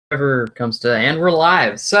whatever comes to, and we're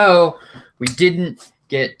live. So we didn't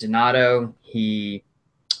get Donato. He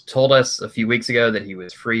told us a few weeks ago that he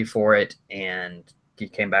was free for it, and he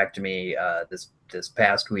came back to me this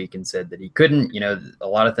past week and said that he couldn't. A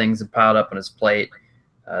lot of things have piled up on his plate.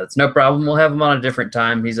 It's no problem. We'll have him on a different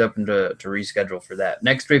time. He's open to reschedule for that.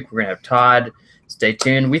 Next week, we're going to have Todd. Stay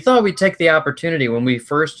tuned. We thought we'd take the opportunity when we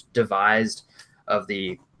first devised of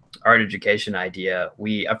the art education idea.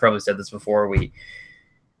 I've probably said this before.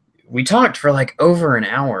 We talked for like over an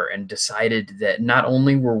hour and decided that not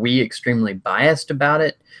only were we extremely biased about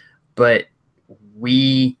it, but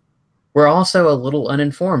we were also a little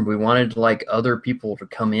uninformed. We wanted like other people to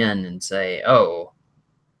come in and say, "Oh,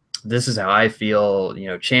 this is how I feel,"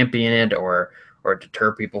 champion it or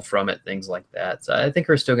deter people from it, things like that. So I think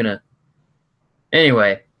we're still gonna.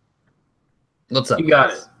 Anyway, what's up? You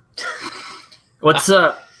got it. What's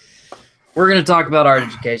up? We're gonna talk about art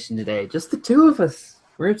education today. Just the two of us.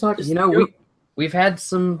 We're gonna talk. We've had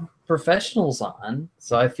some professionals on,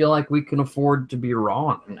 so I feel like we can afford to be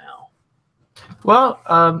wrong now.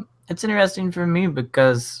 Well, it's interesting for me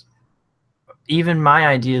because even my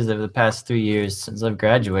ideas over the past 3 years since I've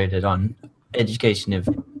graduated on education have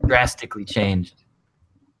drastically changed.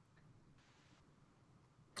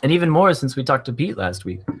 And even more since we talked to Pete last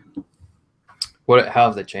week. How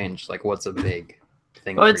have they changed? Like, what's a big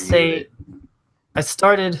thing for you? I'd say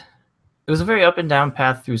it was a very up and down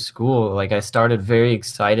path through school. Like, I started very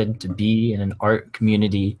excited to be in an art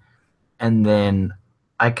community, and then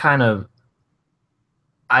I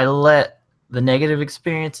let the negative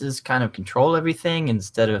experiences kind of control everything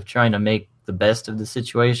instead of trying to make the best of the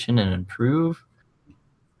situation and improve.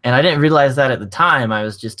 And I didn't realize that at the time. I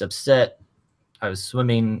was just upset. I was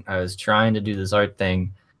swimming. I was trying to do this art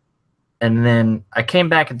thing. And then I came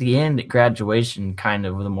back at the end at graduation kind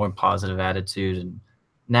of with a more positive attitude. And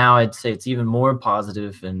now I'd say it's even more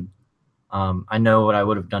positive. And I know what I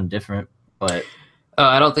would have done different, but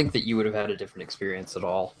I don't think that you would have had a different experience at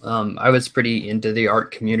all. I was pretty into the art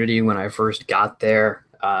community when I first got there.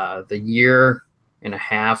 The year and a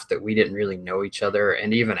half that we didn't really know each other,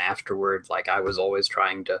 and even afterward, like I was always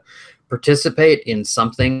trying to participate in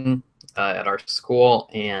something at our school,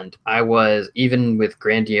 and I was, even with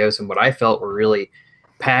grandiose and what I felt were really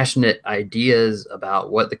passionate ideas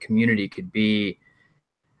about what the community could be,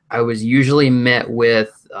 I was usually met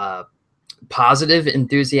with positive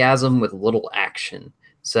enthusiasm with little action.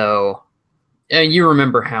 So, and you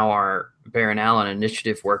remember how our Barron Allen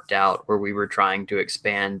initiative worked out, where we were trying to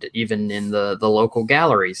expand even in the local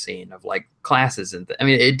gallery scene of like classes. And I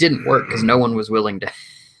mean, it didn't work because no one was willing to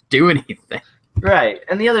do anything. Right.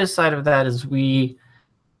 And the other side of that is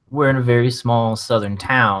we're in a very small southern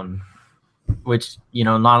town, which,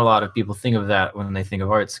 not a lot of people think of that when they think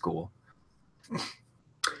of art school.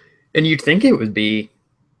 And you'd think it would be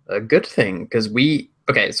a good thing because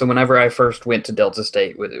so whenever I first went to Delta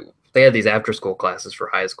State, they had these after school classes for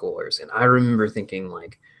high schoolers, and I remember thinking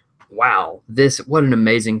like, wow, what an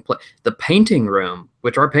amazing place. The painting room,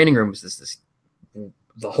 which our painting room was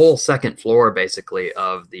the whole second floor basically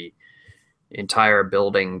of the entire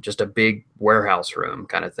building, just a big warehouse room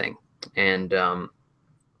kind of thing, and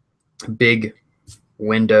big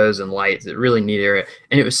windows and lights, a really neat area.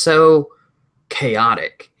 And it was so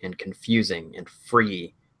chaotic and confusing and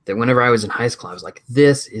free that whenever I was in high school, I was like,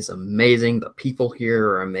 this is amazing. The people here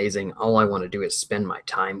are amazing. All I want to do is spend my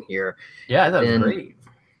time here. Yeah, that was great.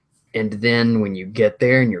 And then when you get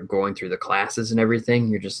there and you're going through the classes and everything,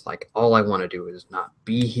 you're just like, all I want to do is not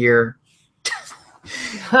be here.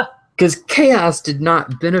 Because chaos did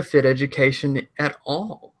not benefit education at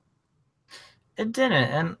all. It didn't,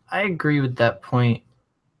 and I agree with that point.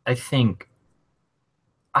 I think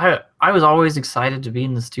I was always excited to be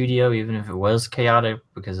in the studio, even if it was chaotic,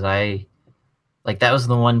 because that was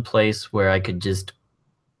the one place where I could just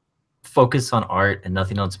focus on art and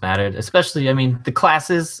nothing else mattered. Especially, the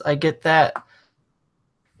classes, I get that.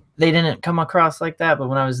 They didn't come across like that, but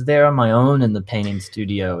when I was there on my own in the painting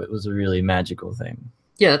studio, it was a really magical thing.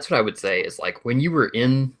 Yeah, that's what I would say is like when you were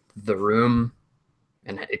in the room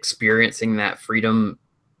and experiencing that freedom,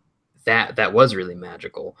 that was really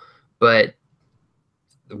magical. But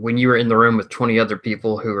when you were in the room with 20 other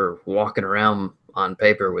people who are walking around on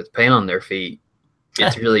paper with paint on their feet,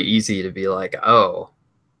 it's really easy to be like, oh,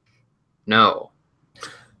 no.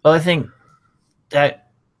 Well, I think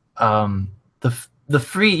that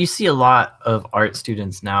you see a lot of art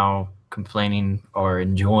students now complaining or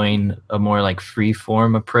enjoying a more like free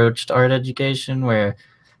form approach to art education, where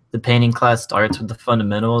the painting class starts with the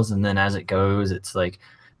fundamentals, and then as it goes, it's like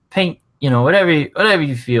paint, whatever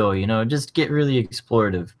you feel, just get really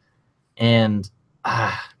explorative. And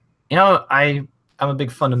I I'm a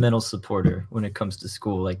big fundamental supporter when it comes to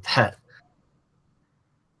school like that.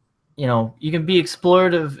 You know, you can be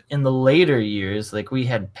explorative in the later years. Like we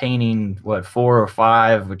had painting, what, 4 or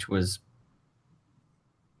 5, which was,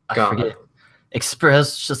 I God. forget,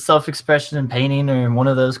 just self-expression and painting or one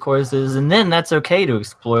of those courses, and then that's okay to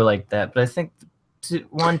explore like that. But I think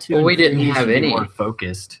 1, 2, Well, and we didn't 3 have should be more any.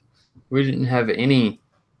 focused. We didn't have any.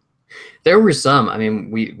 There were some. I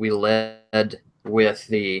mean, we led with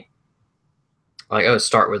the like, oh,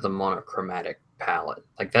 start with a monochromatic palette.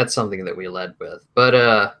 Like that's something that we led with,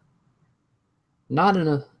 but not in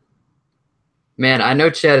a. Man, I know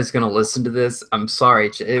Chad is going to listen to this. I'm sorry.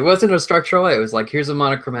 It wasn't a structural way. It was like, here's a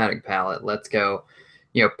monochromatic palette. Let's go,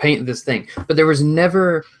 paint this thing. But there was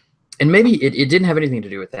never, and maybe it didn't have anything to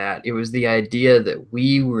do with that. It was the idea that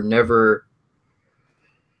we were never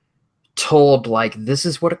told, like, this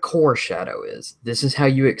is what a core shadow is. This is how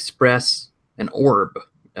you express an orb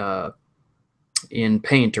in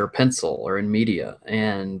paint or pencil or in media.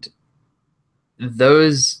 And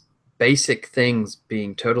those basic things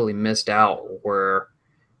being totally missed out were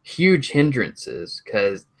huge hindrances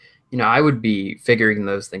because I would be figuring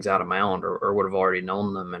those things out on my own or would have already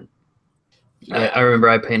known them. And Yeah. I remember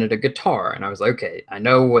I painted a guitar and I was like, okay, I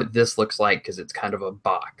know what this looks like because it's kind of a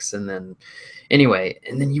box. And then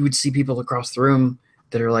you would see people across the room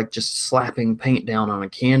that are like just slapping paint down on a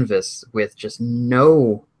canvas with just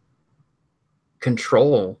no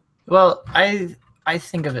control. Well, I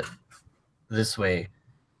think of it this way.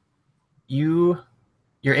 You're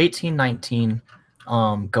 18, 19,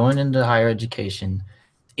 going into higher education.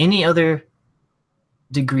 Any other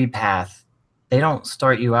degree path, they don't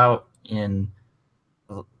start you out in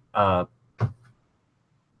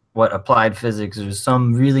applied physics or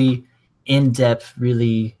some really in-depth,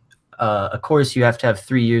 really a course you have to have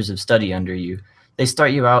 3 years of study under you. They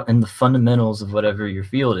start you out in the fundamentals of whatever your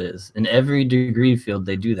field is. In every degree field,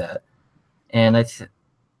 they do that. And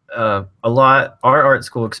our art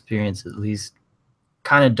school experience at least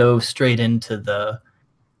kind of dove straight into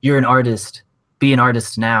you're an artist, be an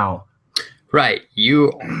artist now. Right.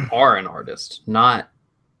 You are an artist, not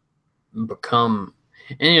become,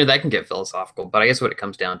 and that can get philosophical, but I guess what it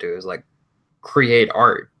comes down to is like create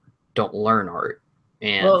art, don't learn art.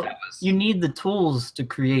 And well, you need the tools to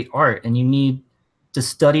create art, and you need to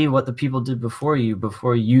study what the people did before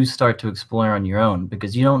you start to explore on your own,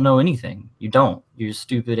 because you don't know anything. You're a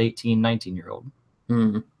stupid 18, 19-year-old.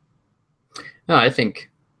 No, I think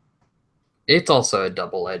it's also a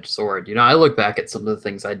double-edged sword. I look back at some of the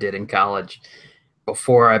things I did in college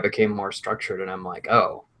before I became more structured, and I'm like,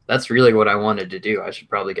 oh, that's really what I wanted to do. I should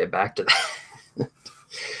probably get back to that.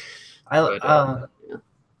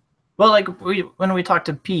 Well, like when we talked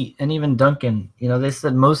to Pete and even Duncan, they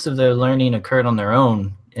said most of their learning occurred on their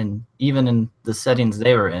own, and even in the settings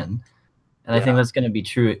they were in. And I think that's going to be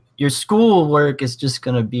true. Your school work is just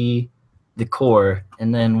going to be the core,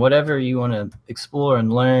 and then whatever you want to explore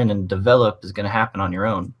and learn and develop is going to happen on your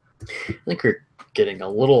own. I think we're getting a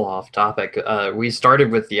little off topic. We started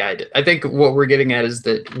with the idea. I think what we're getting at is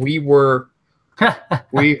that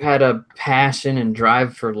we had a passion and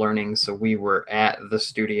drive for learning, so we were at the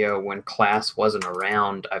studio when class wasn't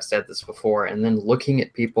around. I've said this before, and then looking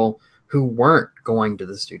at people who weren't going to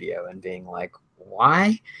the studio and being like,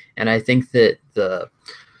 why? And I think that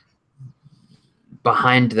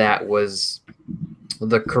behind that was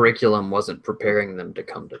the curriculum wasn't preparing them to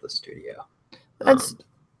come to the studio.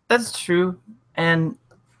 That's true. And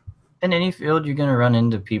in any field, you're going to run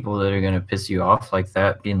into people that are going to piss you off like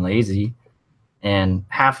that, being lazy. And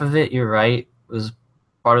half of it, you're right, was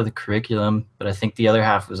part of the curriculum. But I think the other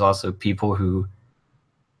half was also people who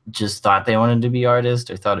just thought they wanted to be artists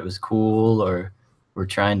or thought it was cool or were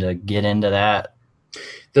trying to get into that.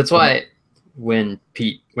 That's why when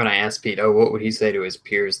I asked Pete, oh, what would he say to his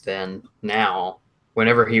peers then, now,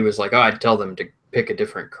 whenever he was like, oh, I'd tell them to pick a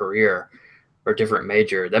different career or different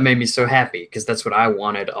major, that made me so happy because that's what I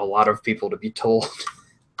wanted a lot of people to be told.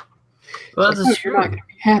 Well, that's true. You're not going to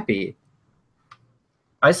be happy.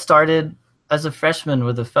 I started as a freshman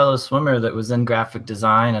with a fellow swimmer that was in graphic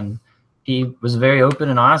design, and he was very open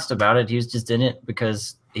and honest about it. He was just in it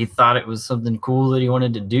because he thought it was something cool that he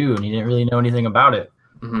wanted to do, and he didn't really know anything about it.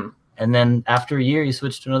 Mm-hmm. And then after a year, he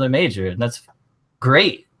switched to another major, and that's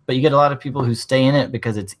great. But you get a lot of people who stay in it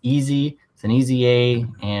because it's easy, it's an easy A,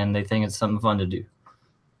 and they think it's something fun to do.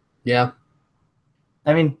 Yeah.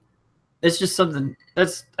 I mean, it's just something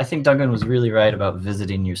I think Duncan was really right about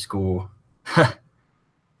visiting your school.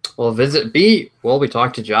 Well, we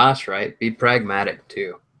talked to Josh, right? Be pragmatic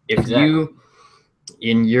too. If you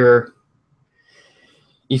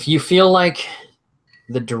feel like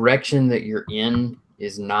the direction that you're in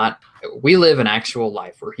is not. We live an actual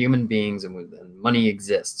life. We're human beings, and money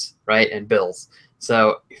exists, right? And bills.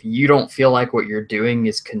 So if you don't feel like what you're doing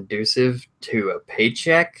is conducive to a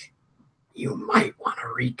paycheck, you might want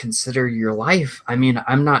to reconsider your life. I mean,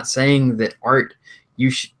 I'm not saying that art,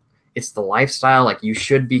 it's the lifestyle. Like, you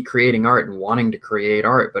should be creating art and wanting to create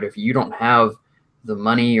art. But if you don't have the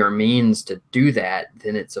money or means to do that,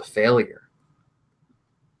 then it's a failure.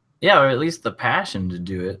 Yeah, or at least the passion to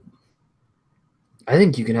do it. I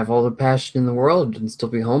think you can have all the passion in the world and still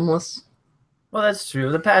be homeless. Well, that's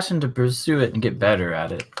true. The passion to pursue it and get better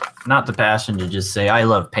at it. Not the passion to just say, I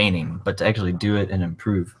love painting, but to actually do it and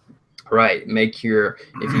improve. Right. If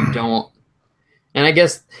you don't, and I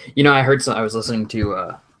guess, I heard I was listening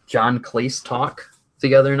to John Cleese talk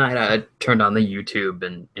the other night. I turned on the YouTube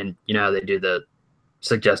and how they do the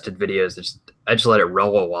suggested videos. I just let it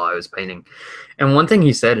roll while I was painting. And one thing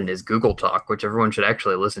he said in his Google Talk, which everyone should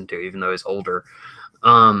actually listen to, even though he's older,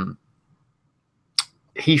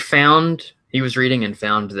 he was reading and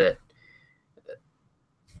found that.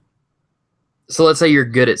 So let's say you're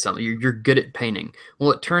good at something. You're good at painting.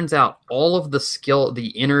 Well, it turns out all of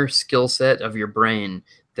the inner skill set of your brain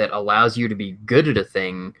that allows you to be good at a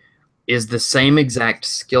thing is the same exact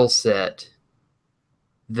skill set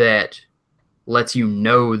that lets you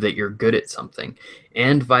know that you're good at something,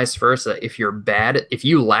 and vice versa. If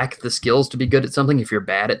you lack the skills to be good at something, if you're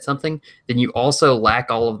bad at something, then you also lack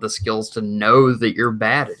all of the skills to know that you're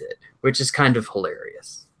bad at it, which is kind of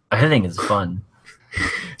hilarious. I think it's fun.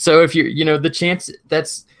 So if the chance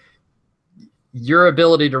that's your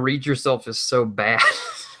ability to read yourself is so bad.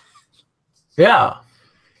 Yeah.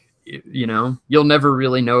 You'll never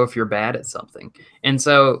really know if you're bad at something. And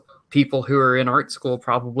so people who are in art school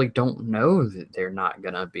probably don't know that they're not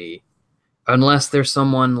going to be, unless there's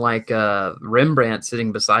someone like Rembrandt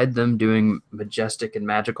sitting beside them doing majestic and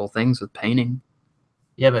magical things with painting.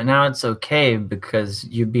 Yeah, but now it's okay because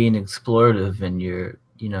you're being explorative and you're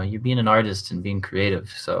being an artist and being creative.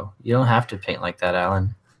 So you don't have to paint like that,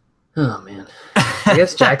 Alan. Oh, man. I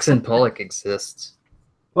guess Jackson Pollock exists.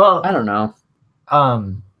 Well, I don't know.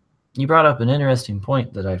 You brought up an interesting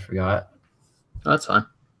point that I forgot. Oh, that's fine.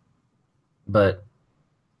 But,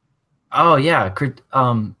 oh, yeah.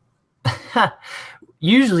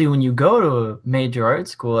 Usually when you go to a major art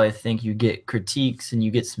school, I think you get critiques and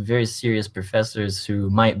you get some very serious professors who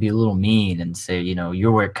might be a little mean and say,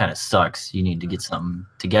 your work kind of sucks. You need to get something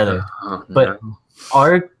together. Oh, But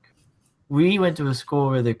no. we went to a school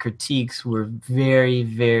where the critiques were very,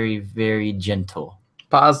 very, very gentle.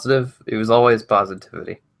 Positive. It was always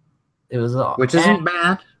positivity. It was, which isn't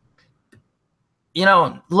bad.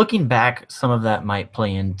 Looking back, some of that might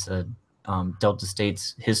play into Delta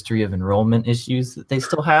State's history of enrollment issues that they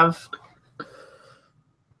still have.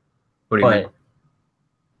 What do you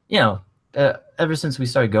mean? Ever since we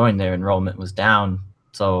started going there, enrollment was down.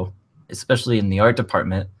 So, especially in the art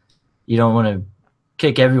department, you don't want to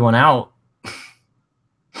kick everyone out.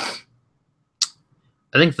 I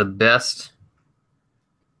think the best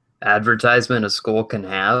advertisement a school can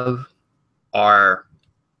have are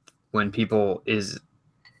when people is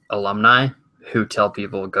alumni who tell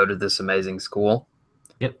people go to this amazing school.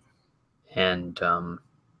 Yep. And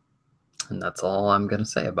that's all I'm going to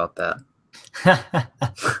say about that.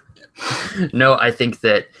 No, I think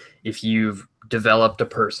that if you've developed a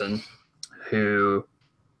person who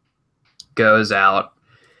goes out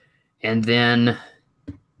and then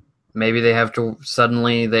maybe they have to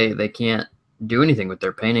suddenly they can't do anything with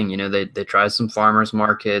their painting. They try some farmers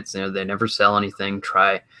markets, they never sell anything,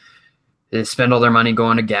 they spend all their money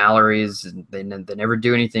going to galleries, and they never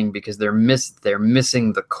do anything because they're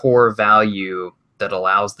missing the core value that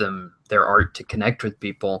allows their art to connect with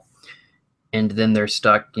people. And then they're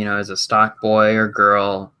stuck, as a stock boy or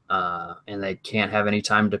girl, and they can't have any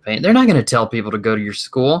time to paint. They're not going to tell people to go to your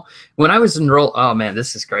school. When I was enrolled, oh man,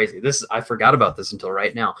 this is crazy. I forgot about this until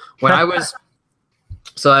right now. When I was,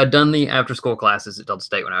 so I'd done the after school classes at Delta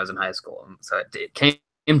State when I was in high school. So it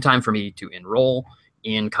came time for me to enroll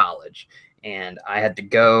in college, and I had to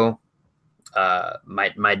go.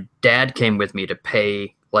 My dad came with me to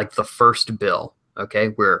pay like the first bill. Okay,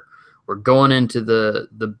 we're going into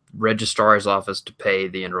the registrar's office to pay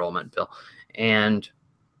the enrollment bill, and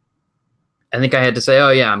I think I had to say, oh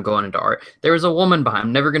yeah, I'm going into art. There was a woman behind.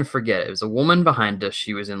 I'm never gonna forget it. It was a woman behind us.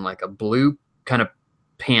 She was in like a blue kind of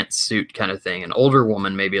pantsuit kind of thing, an older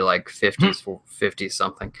woman, maybe like 50s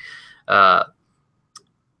something.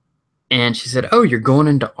 And she said, "Oh, you're going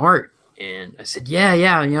into art." And I said, yeah,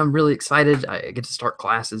 I'm really excited. I get to start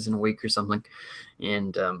classes in a week or something.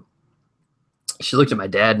 And she looked at my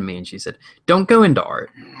dad and me and she said, "Don't go into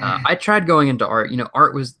art." I tried going into art.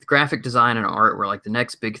 Art was graphic design and art were like the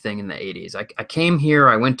next big thing in the 80s. I came here,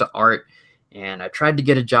 I went to art, and I tried to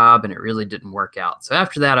get a job, and it really didn't work out. So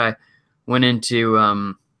after that, I went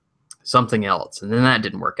into something else, and then that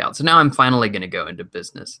didn't work out. So now I'm finally going to go into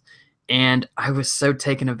business. And I was so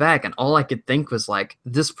taken aback, and all I could think was like,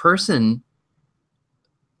 this person,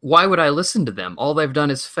 why would I listen to them? All they've done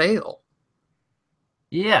is fail.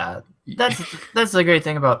 Yeah, that's the great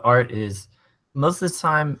thing about art is most of the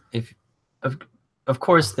time, if of of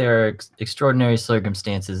course there are extraordinary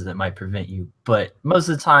circumstances that might prevent you, but most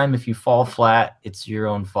of the time, if you fall flat, it's your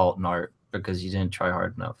own fault in art because you didn't try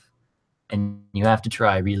hard enough, and you have to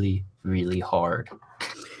try really, really hard.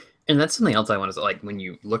 And that's something else I want to say. Like when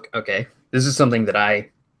you look, okay, this is something that I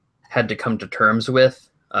had to come to terms with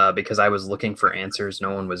because I was looking for answers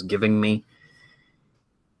no one was giving me.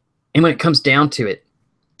 And when it comes down to it,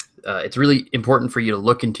 it's really important for you to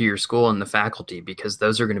look into your school and the faculty because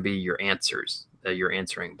those are going to be your answers, your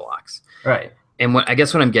answering blocks. Right. And what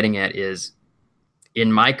I'm getting at is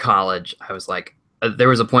in my college, I was like, there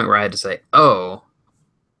was a point where I had to say, oh,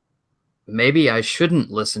 maybe I shouldn't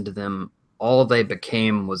listen to them. All they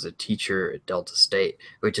became was a teacher at Delta State,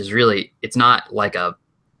 which is really, it's not like an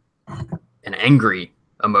angry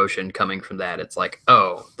emotion coming from that. It's like,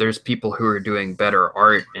 oh, there's people who are doing better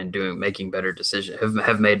art and making better decisions,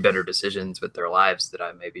 have made better decisions with their lives that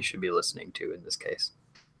I maybe should be listening to in this case.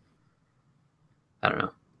 I don't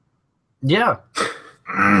know. Yeah.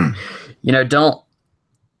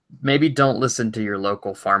 Don't listen to your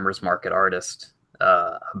local farmer's market artist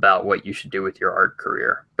about what you should do with your art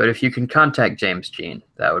career. But if you can contact James Jean,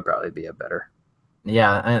 that would probably be a better.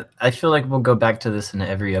 Yeah, I feel like we'll go back to this in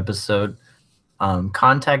every episode.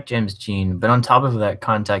 Contact James Jean, but on top of that,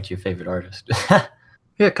 contact your favorite artist.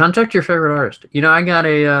 Yeah, contact your favorite artist. I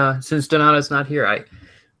got since Donato's not here,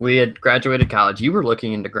 we had graduated college. You were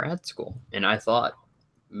looking into grad school, and I thought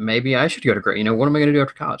maybe I should go to grad. What am I going to do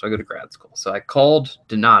after college? I'll go to grad school. So I called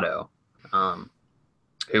Donato,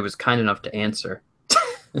 who was kind enough to answer.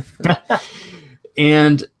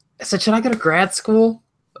 And I said, should I go to grad school?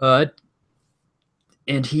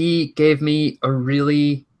 And he gave me a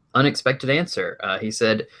really unexpected answer. He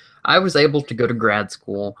said, I was able to go to grad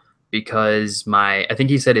school because I think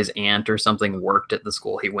he said his aunt or something worked at the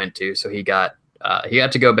school he went to. So he got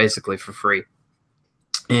to go basically for free.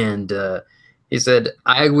 And he said,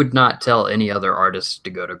 I would not tell any other artists to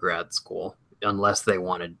go to grad school unless they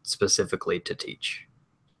wanted specifically to teach.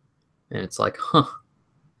 And it's like, huh.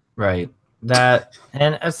 Right. That,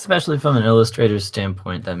 and especially from an illustrator's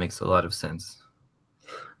standpoint, that makes a lot of sense.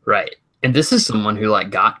 Right. And this is someone who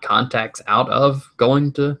got contacts out of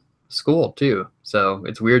going to school too. So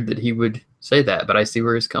it's weird that he would say that, but I see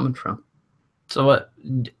where he's coming from. So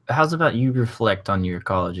how's about you reflect on your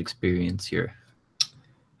college experience here?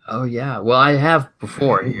 Oh yeah. Well, I have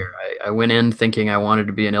before here. I went in thinking I wanted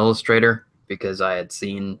to be an illustrator because I had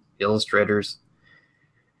seen illustrators.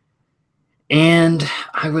 And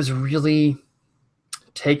I was really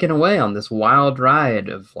taken away on this wild ride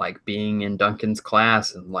of being in Duncan's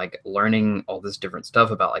class and learning all this different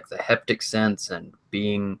stuff about the haptic sense and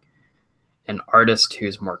being an artist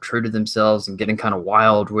who's more true to themselves and getting kind of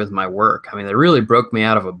wild with my work. I mean, they really broke me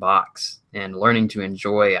out of a box and learning to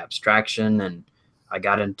enjoy abstraction. And I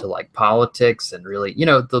got into politics and really,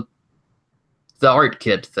 the art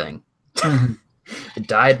kid thing. I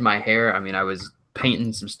dyed my hair. I mean, I was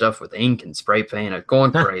painting some stuff with ink and spray paint. I was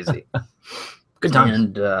going crazy. Good times.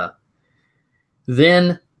 And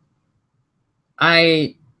then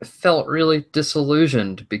I felt really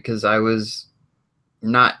disillusioned because I was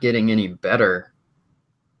not getting any better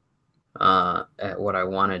at what I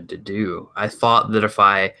wanted to do. I thought that if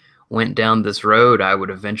I went down this road, I would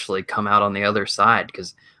eventually come out on the other side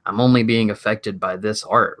because I'm only being affected by this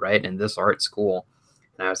art, right? In this art school.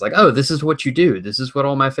 And I was like, oh, this is what you do. This is what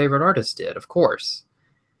all my favorite artists did, of course.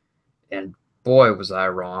 And boy, was I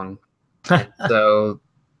wrong. So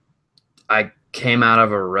I came out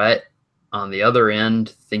of a rut on the other end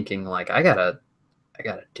thinking I gotta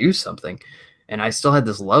do something. And I still had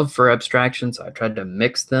this love for abstraction, so I tried to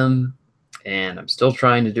mix them, and I'm still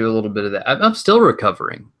trying to do a little bit of that. I'm still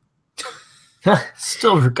recovering.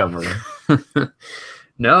 Still recovering.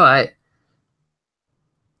 No,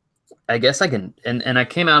 I guess I can, and I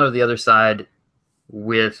came out of the other side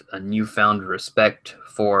with a newfound respect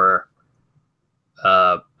for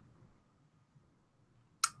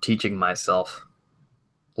teaching myself.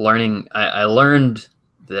 I learned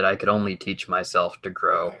that I could only teach myself to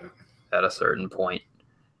grow at a certain point.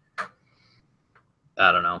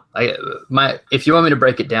 I don't know. If you want me to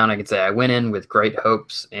break it down, I could say I went in with great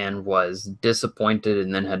hopes and was disappointed,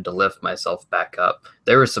 and then had to lift myself back up.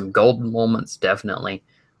 There were some golden moments, definitely,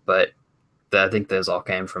 but I think those all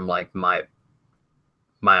came from like my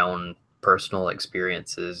own personal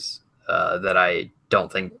experiences that I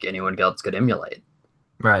don't think anyone else could emulate.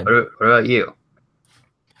 Right. What about you?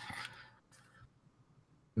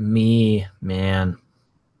 Me, man.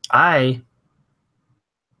 I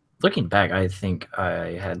Looking back, I think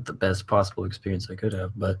I had the best possible experience I could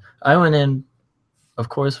have. But I went in, of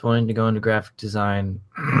course, wanting to go into graphic design,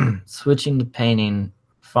 switching to painting,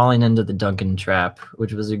 falling into the Duncan trap,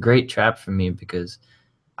 which was a great trap for me because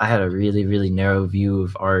I had a really, really narrow view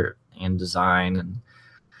of art and design and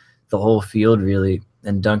the whole field, really.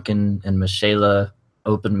 And Duncan and Michela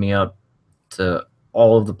opened me up to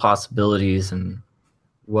all of the possibilities and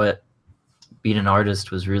what being an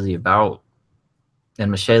artist was really about. And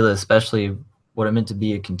Michela, especially, what it meant to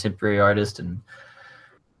be a contemporary artist, and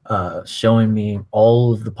showing me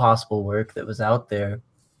all of the possible work that was out there.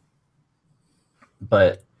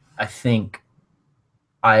 But I think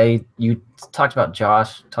you talked about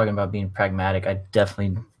Josh talking about being pragmatic.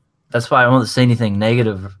 That's why I won't say anything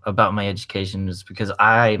negative about my education, is because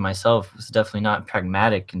I myself was definitely not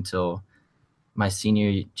pragmatic until my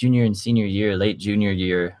junior and senior year, late junior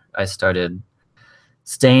year. I started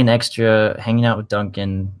staying extra, hanging out with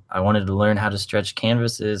Duncan. I wanted to learn how to stretch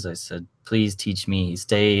canvases. I said, please teach me. He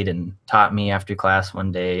stayed and taught me after class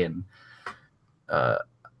one day. And uh,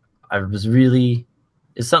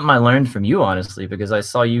 it's something I learned from you, honestly, because I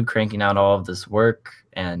saw you cranking out all of this work,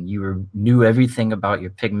 and knew everything about your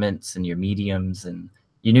pigments and your mediums, and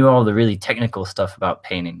you knew all the really technical stuff about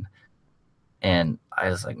painting. And I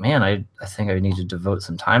was like, man, I think I need to devote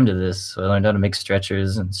some time to this. So I learned how to make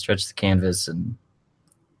stretchers and stretch the canvas and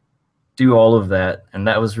do all of that. And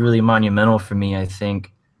that was really monumental for me, I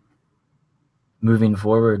think, moving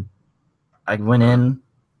forward. I went in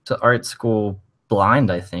to art school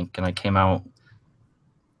blind, I think, and I came out,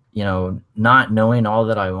 not knowing all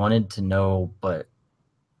that I wanted to know, but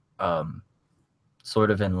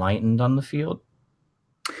sort of enlightened on the field.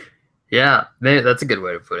 Yeah, that's a good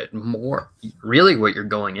way to put it. Really, what you're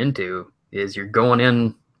going into is you're going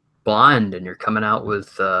in blind, and you're coming out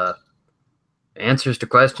with answers to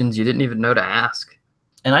questions you didn't even know to ask.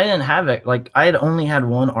 And I didn't have it. Like, I had only had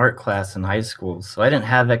one art class in high school, so I didn't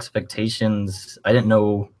have expectations. I didn't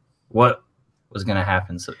know what was going to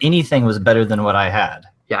happen. So anything was better than what I had.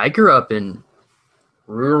 Yeah, I grew up in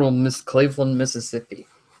rural Cleveland, Mississippi,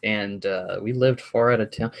 and we lived far out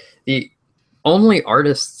of town. The only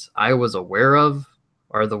artists I was aware of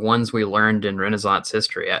are the ones we learned in Renaissance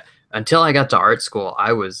history. Until I got to art school,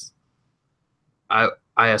 I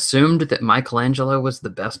assumed that Michelangelo was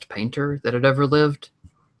the best painter that had ever lived.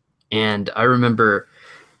 And I remember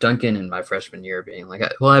Duncan in my freshman year being like,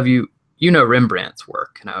 well, have you know Rembrandt's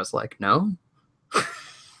work? And I was like, no.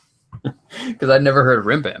 Because I'd never heard of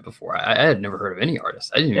Rembrandt before. I had never heard of any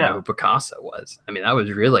artist. I didn't even know who Picasso was. I mean,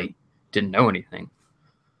 didn't know anything.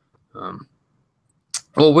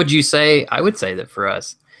 Well, would you say? I would say that for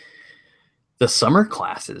us, the summer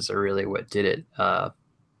classes are really what did it.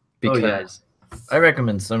 Because I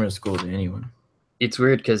recommend summer school to anyone. It's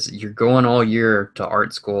weird because you're going all year to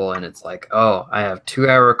art school, and it's like, oh, I have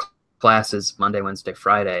 2-hour classes Monday, Wednesday,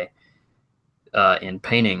 Friday in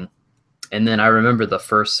painting. And then I remember the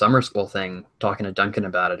first summer school thing, talking to Duncan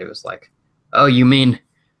about it. It was like, oh, you mean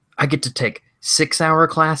I get to take 6-hour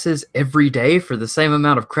classes every day for the same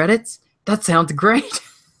amount of credits? That sounds great.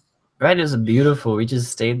 Right, it was beautiful. We just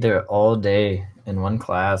stayed there all day in one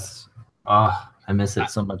class. Oh, I miss it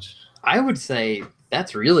so much. I would say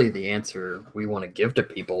that's really the answer we want to give to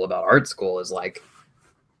people about art school is like,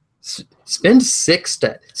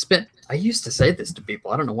 I used to say this to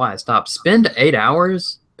people. I don't know why I stopped. Spend 8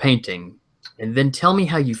 hours painting, and then tell me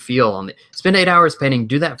how you feel on it. Spend 8 hours painting.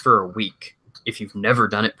 Do that for a week. If you've never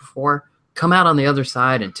done it before, come out on the other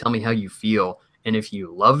side and tell me how you feel. And if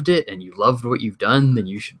you loved it and you loved what you've done, then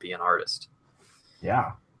you should be an artist.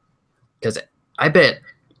 Yeah. Because I bet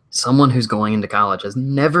someone who's going into college has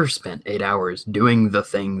never spent 8 hours doing the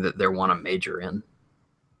thing that they want to major in.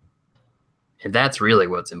 And that's really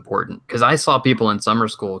what's important. Because I saw people in summer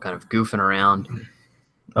school kind of goofing around.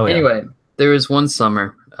 Oh, yeah. Anyway, there was one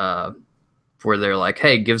summer where they're like,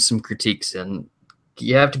 hey, give some critiques. And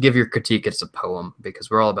you have to give your critique as a poem because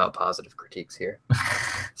we're all about positive critiques here.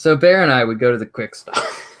 So Bear and I would go to the quick stop.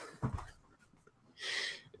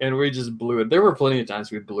 And we just blew it. There were plenty of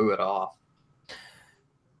times we blew it off.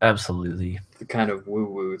 Absolutely. The kind of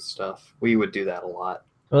woo-woo stuff. We would do that a lot.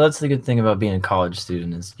 Well, that's the good thing about being a college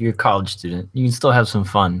student is you're a college student. You can still have some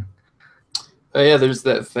fun. Oh yeah, there's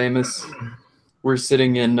that famous. We're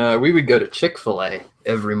sitting in. We would go to Chick-fil-A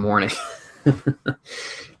every morning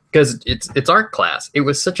because it's art class. It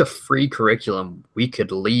was such a free curriculum. We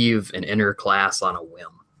could leave and enter class on a whim.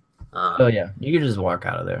 Oh yeah, you could just walk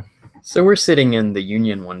out of there. So we're sitting in the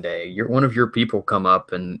union one day. One of your people come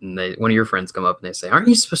up and one of your friends come up and they say, "Aren't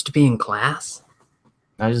you supposed to be in class?"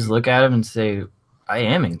 I just look at him and say, "I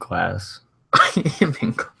am in class."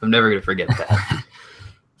 I'm never gonna forget that.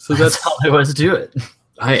 So That's all there was to it.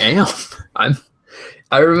 I am. I'm.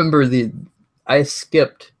 I remember I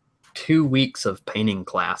skipped 2 weeks of painting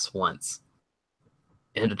class once,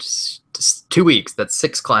 and it's just 2 weeks. That's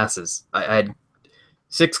 6 classes. I had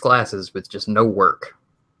 6 classes with just no work,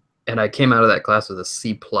 and I came out of that class with a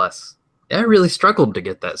C plus. I really struggled to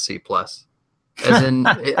get that C plus, as in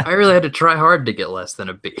I really had to try hard to get less than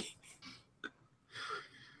a B.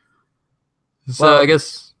 So Well, I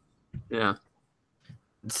guess, yeah.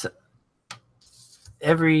 it's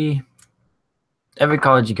every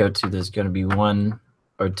college you go to, there's going to be one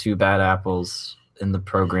or two bad apples in the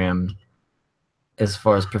program as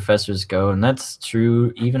far as professors go, and that's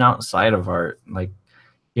true even outside of art. Like,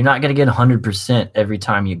 you're not going to get 100% every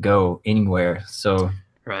time you go anywhere. So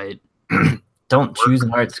Right. don't choose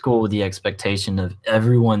an art school with the expectation of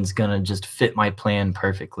everyone's going to just fit my plan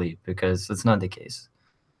perfectly, because that's not the case.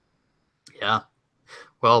 Yeah.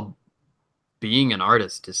 Well, being an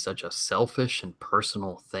artist is such a selfish and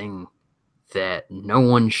personal thing that no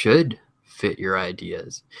one should fit your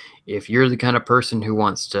ideas. If you're the kind of person who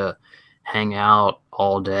wants to hang out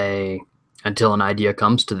all day until an idea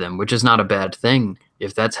comes to them, which is not a bad thing,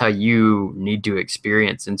 if that's how you need to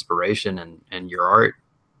experience inspiration and your art,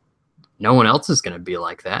 no one else is going to be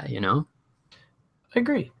like that, you know? I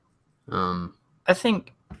agree. Um, I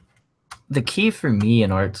think the key for me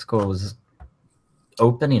in art school was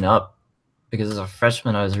opening up, because as a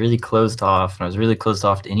freshman, I was really closed off, and I was really closed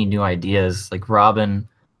off to any new ideas. Like, Robin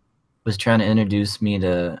was trying to introduce me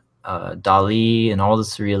to Dali and all the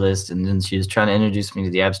surrealists, and then she was trying to introduce me to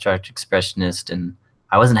the abstract expressionist, and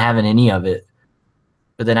I wasn't having any of it.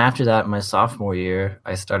 But then after that, my sophomore year,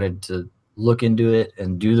 I started to look into it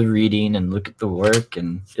and do the reading and look at the work,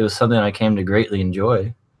 and it was something I came to greatly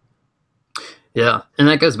enjoy. yeah. And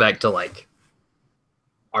that goes back to like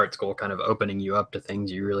art school kind of opening you up to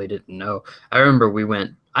things you really didn't know. I remember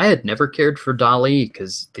I had never cared for Dali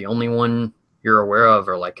because the only one you're aware of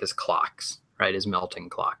are like his clocks, right? His melting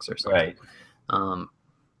clocks or something. Right.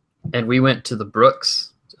 And we went to the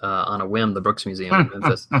Brooks on a whim, the Brooks Museum in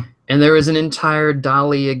Memphis, and there was an entire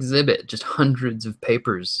Dali exhibit, just hundreds of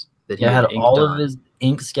papers that he Yeah, I had had inked all of on. his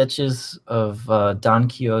ink sketches of Don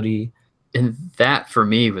Quixote. And that for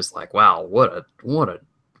me was like, wow, what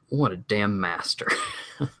a damn master.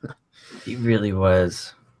 He really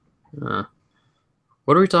was. What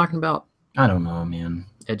are we talking about? I don't know, man.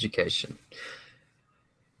 Education.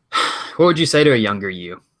 What would you say to a younger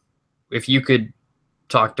you? If you could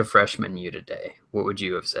talk to freshman you today, what would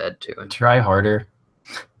you have said to him? Try harder.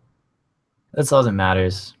 That's all that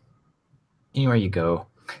matters. Anywhere you go.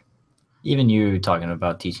 Even you talking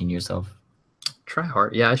about teaching yourself. Try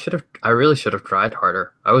hard. Yeah, I really should have tried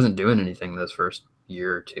harder. I wasn't doing anything this first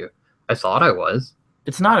year or two. I thought I was.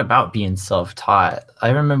 It's not about being self-taught. I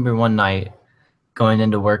remember one night going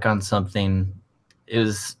into work on something. It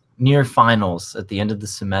was near finals at the end of the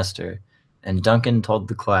semester, and Duncan told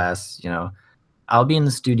the class, I'll be in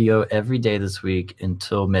the studio every day this week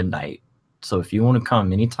until midnight. So if you want to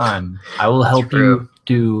come anytime, I will help you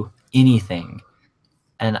do anything.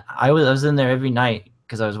 And I was in there every night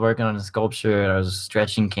because I was working on a sculpture, I was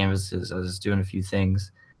stretching canvases, I was doing a few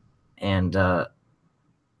things. And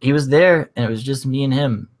he was there, and it was just me and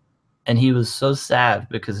him. And he was so sad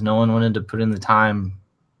because no one wanted to put in the time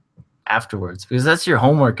afterwards, because that's your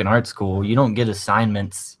homework in art school. You don't get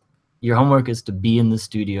assignments. Your homework is to be in the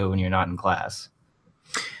studio when you're not in class.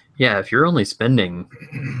 Yeah, if you're only spending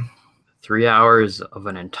 3 hours of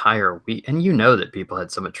an entire week, and you know that people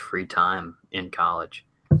had so much free time in college,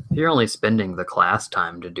 if you're only spending the class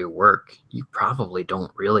time to do work, you probably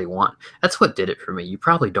don't really want. That's what did it for me. You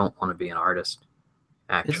probably don't want to be an artist,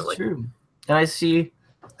 actually. It's true. And I see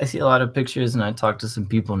a lot of pictures, and I talk to some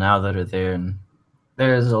people now that are there, and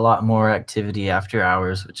there's a lot more activity after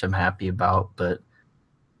hours, which I'm happy about. But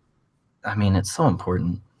I mean, it's so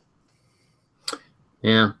important.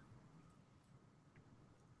 Yeah.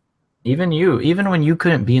 Even when you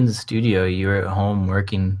couldn't be in the studio, you were at home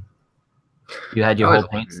working. You had your whole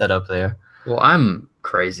paint set up there. Well, I'm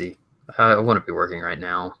crazy. I want to be working right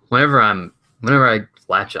now. Whenever I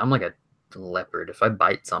latch, I'm like a leopard. If I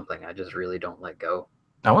bite something, I just really don't let go.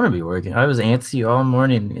 I want to be working. I was antsy all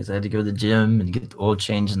morning because I had to go to the gym and get the oil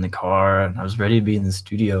change in the car, and I was ready to be in the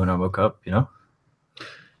studio when I woke up. Yeah,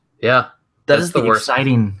 That that's is the the worst.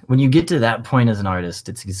 exciting. When you get to that point as an artist,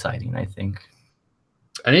 it's exciting, I think.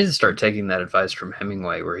 I need to start taking that advice from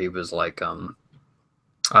Hemingway, where he was like, I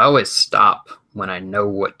always stop when I know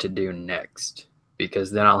what to do next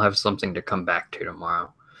because then I'll have something to come back to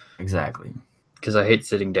tomorrow. Exactly. Because I hate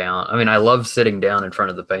sitting down. I mean, I love sitting down in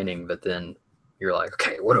front of the painting, but then you're like,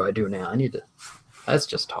 okay, what do I do now? I need to. That's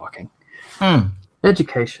just talking.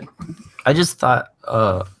 Education. I just thought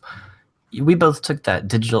we both took that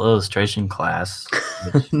digital illustration class,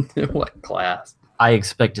 which What class? I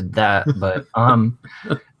expected that, but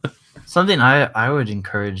something I would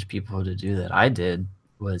encourage people to do that I did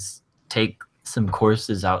was take some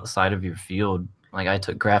courses outside of your field. Like I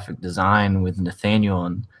took graphic design with Nathaniel,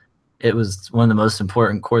 and it was one of the most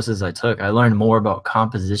important courses I took. I learned more about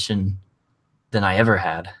composition than I ever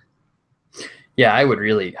had. Yeah, I would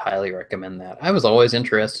really highly recommend that. I was always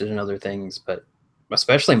interested in other things, but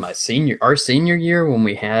especially our senior year when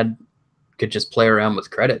we could just play around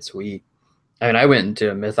with credits. I went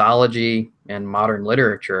into mythology and modern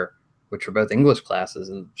literature, which were both English classes,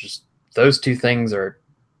 and just those two things are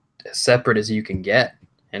as separate as you can get.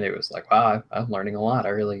 And it was like, wow, I'm learning a lot.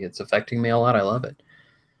 It's affecting me a lot. I love it.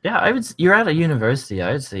 Yeah, you're at a university.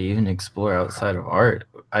 I would say even explore outside of art.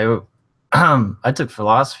 I took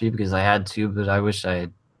philosophy because I had to, but I wish I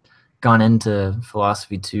had gone into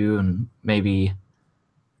philosophy too, and maybe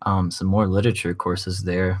some more literature courses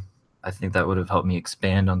there. I think that would have helped me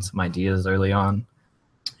expand on some ideas early on.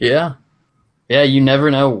 Yeah. Yeah. You never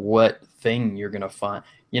know what thing you're going to find.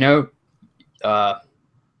 Uh,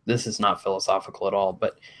 this is not philosophical at all,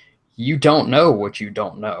 but you don't know what you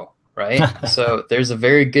don't know, right? So there's a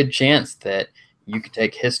very good chance that you could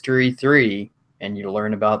take history 3 and you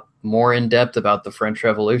learn about more in depth about the French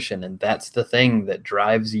Revolution, and that's the thing that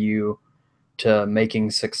drives you to making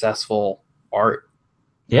successful art.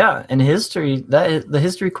 Yeah, and history, the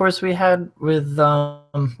history course we had with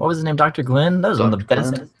what was his name, Dr. Glenn? That was one of Dr. the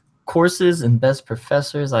best Glenn, courses and best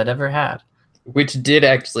professors I'd ever had. which did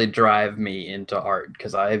actually drive me into art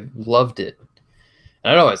because I loved it.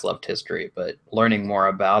 And I'd always loved history, but learning more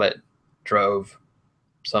about it drove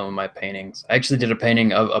some of my paintings. I actually did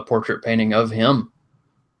a portrait painting of him.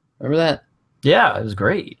 Remember that? Yeah, it was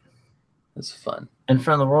great. It's fun. In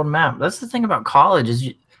front of the world map. That's the thing about college is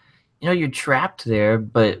you're trapped there,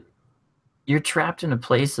 but you're trapped in a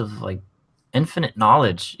place of like infinite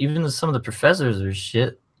knowledge. Even though some of the professors are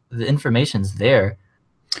shit, the information's there.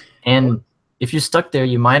 And if you're stuck there,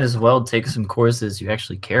 you might as well take some courses you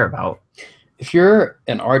actually care about. If you're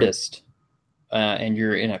an artist and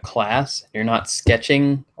you're in a class, you're not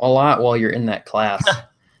sketching a lot while you're in that class.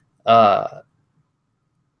 uh,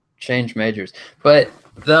 Change majors. But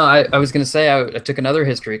no, I was going to say I took another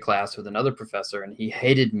history class with another professor, and he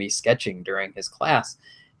hated me sketching during his class.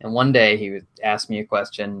 And one day he would ask me a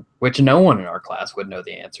question which no one in our class would know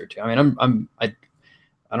the answer to. I mean, I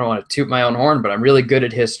don't want to toot my own horn, but I'm really good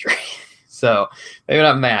at history. So maybe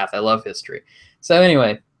not math. I love history. So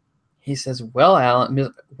anyway, he says, well,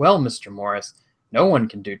 Mr. Morris, no one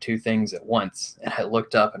can do two things at once. And I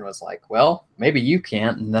looked up and was like, well, maybe you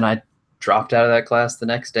can't. And then I dropped out of that class the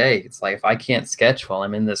next day. It's like, if I can't sketch while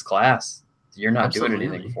I'm in this class, you're not doing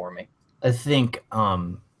anything for me. I think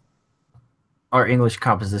our English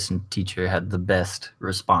composition teacher had the best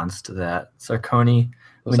response to that. Sarconi.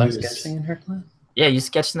 Was I sketching in her class? Yeah, you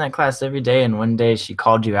sketched in that class every day, and one day she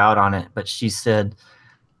called you out on it, but she said,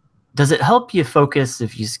 does it help you focus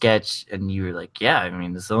if you sketch? And you were like, yeah, I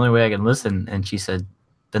mean, it's the only way I can listen. And she said,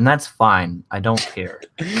 then that's fine. I don't care.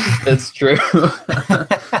 That's true.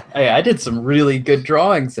 Hey, I did some really good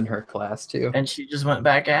drawings in her class too. And she just went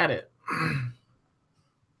back at it.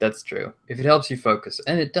 That's true. If it helps you focus,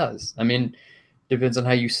 and it does. I mean, depends on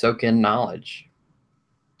how you soak in knowledge.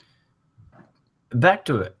 Back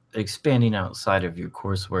to it, expanding outside of your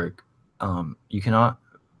coursework. You cannot.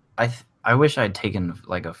 I wish I'd taken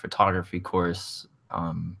like a photography course.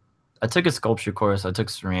 I took a sculpture course. I took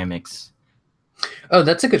ceramics. Oh,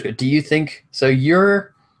 that's a good. Do you think so?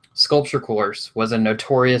 Your sculpture course was a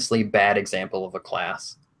notoriously bad example of a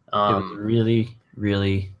class. It was really,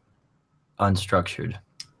 really unstructured.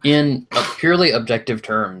 In purely objective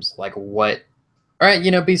terms, like what? All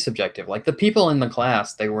right, be subjective. Like the people in the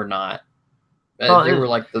class, they were not. Well, they were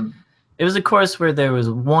like the. It was a course where there was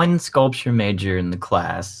one sculpture major in the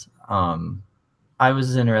class. I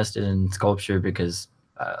was interested in sculpture because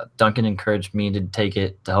Duncan encouraged me to take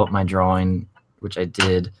it to help my drawing, which I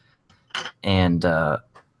did. And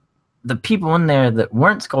the people in there that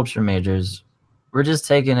weren't sculpture majors were just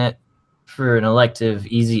taking it for an elective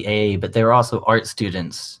easy A, but they were also art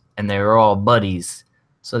students, and they were all buddies.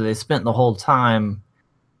 So they spent the whole time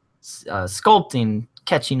sculpting,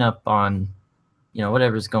 catching up on,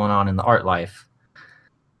 whatever's going on in the art life.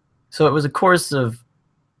 So it was a course of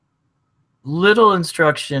little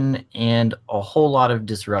instruction and a whole lot of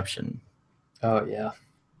disruption. Oh yeah.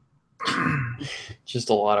 Just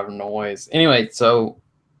a lot of noise. Anyway, so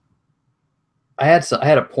I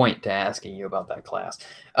had a point to asking you about that class.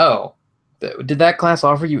 Oh, did that class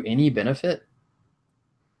offer you any benefit?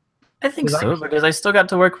 I think so, because I still got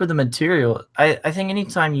to work with the material. I think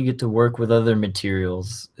anytime you get to work with other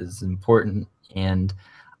materials is important, and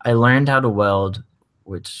I learned how to weld,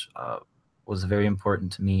 which was very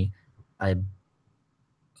important to me. I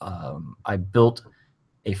built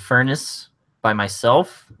a furnace by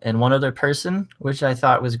myself and one other person, which I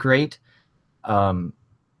thought was great.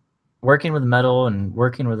 Working with metal and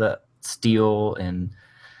working with steel and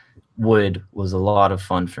wood was a lot of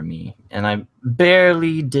fun for me, and I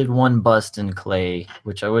barely did one bust in clay,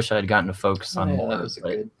 which I wish I had gotten to focus on more. That was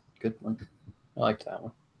a good one. I liked that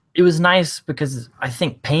one. It was nice because I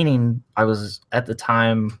think painting, I was at the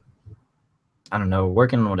time, I don't know,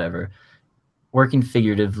 working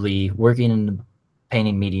figuratively, working in the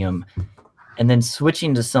painting medium, and then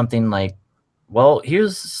switching to something like, well,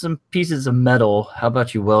 here's some pieces of metal, how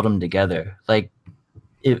about you weld them together? Like,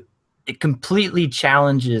 it completely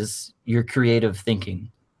challenges your creative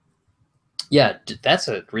thinking. Yeah, that's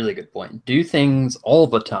a really good point. Do things all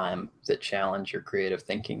the time that challenge your creative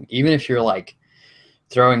thinking, even if you're like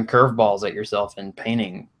throwing curveballs at yourself in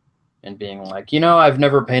painting and being like, I've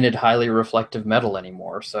never painted highly reflective metal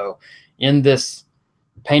anymore. So in this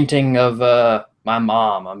painting of my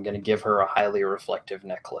mom, I'm going to give her a highly reflective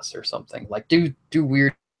necklace or something. Like do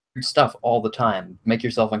weird stuff all the time. Make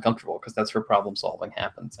yourself uncomfortable, because that's where problem solving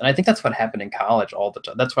happens. And I think that's what happened in college all the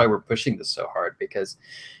time. That's why we're pushing this so hard, because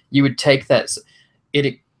you would take that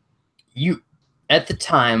at the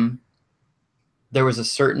time, there was a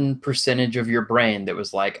certain percentage of your brain that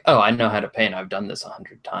was like, oh, I know how to paint. I've done this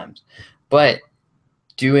 100 times. But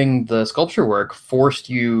doing the sculpture work forced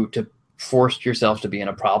yourself to be in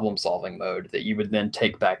a problem solving mode that you would then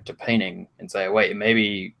take back to painting and say, wait,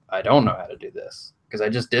 maybe I don't know how to do this because I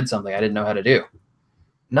just did something I didn't know how to do.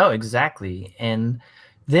 No, exactly. And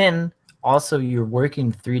then also you're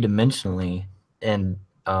working three-dimensionally, and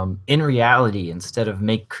in reality, instead of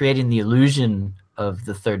creating the illusion of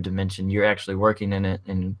the third dimension, you're actually working in it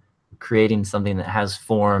and creating something that has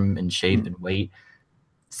form and shape and weight.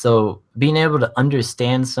 So being able to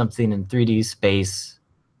understand something in 3D space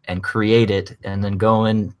and create it, and then go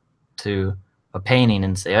into a painting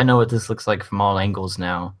and say, I know what this looks like from all angles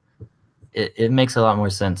now, it makes a lot more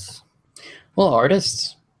sense. Well,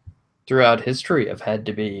 artists throughout history have had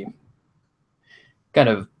to be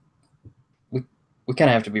we kind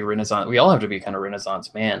of have to be Renaissance. We all have to be kind of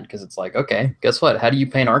Renaissance man, because it's like, okay, guess what? How do you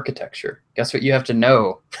paint architecture? Guess what you have to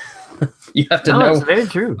know? You have to know that's very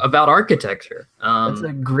true. about architecture. That's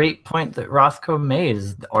a great point that Rothko made,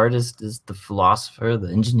 is the artist is the philosopher, the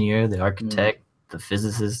engineer, the architect, the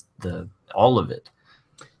physicist, all of it.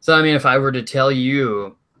 So, I mean, if I were to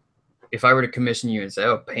commission you and say,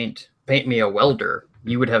 oh, paint me a welder,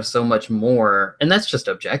 you would have so much more, and that's just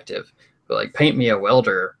objective. But like, paint me a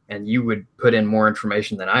welder, and you would put in more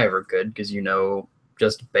information than I ever could, because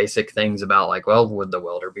just basic things about, like, well, would the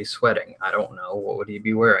welder be sweating? I don't know. What would he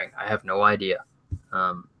be wearing? I have no idea.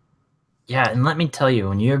 Yeah, and let me tell you,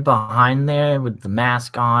 when you're behind there with the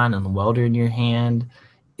mask on and the welder in your hand,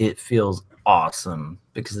 it feels awesome,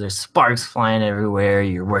 because there's sparks flying everywhere.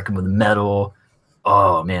 You're working with metal.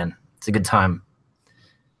 Oh man, it's a good time.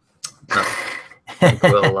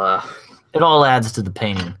 It all adds to the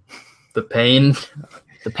painting. The pain?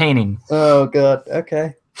 The painting. Oh, God.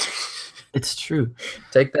 Okay. It's true.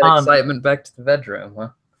 Take that excitement back to the bedroom, huh?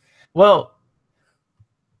 Well,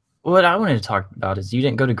 what I wanted to talk about is, you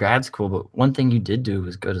didn't go to grad school, but one thing you did do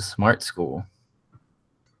was go to smart school.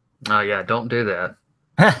 Oh, yeah. Don't do that.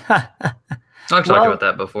 I've talked about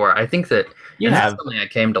that before. I think that this is something I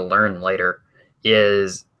came to learn later,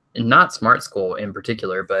 is not smart school in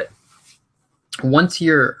particular, but once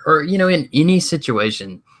in any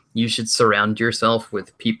situation, you should surround yourself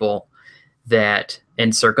with people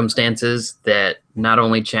and circumstances that not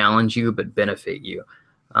only challenge you, but benefit you.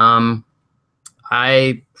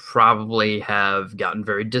 I probably have gotten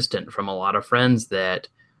very distant from a lot of friends that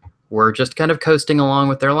were just kind of coasting along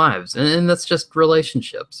with their lives, and that's just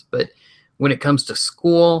relationships. But when it comes to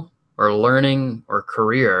school or learning or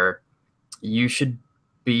career, you should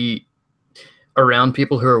be around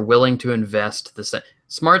people who are willing to invest the same.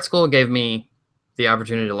 Smart school gave me the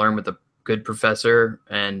opportunity to learn with the good professor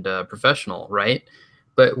and professional, right?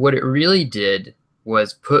 But what it really did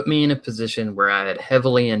was put me in a position where I had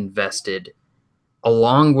heavily invested,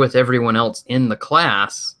 along with everyone else in the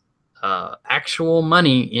class, actual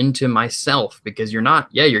money into myself, because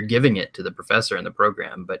you're giving it to the professor and the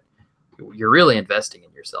program, but you're really investing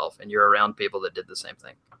in yourself, and you're around people that did the same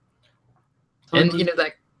thing. So And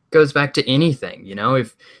that goes back to anything.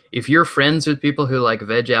 If you're friends with people who like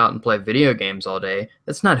veg out and play video games all day,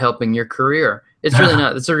 that's not helping your career. It's really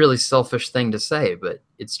not. It's a really selfish thing to say, but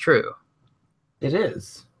it's true. It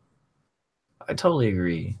is. I totally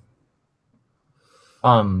agree.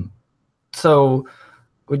 So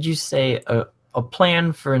would you say a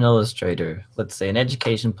plan for an illustrator, let's say an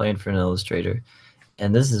education plan for an illustrator,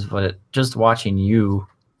 and this is just watching you,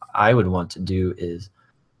 I would want to do is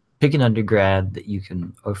pick an undergrad that you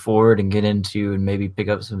can afford and get into and maybe pick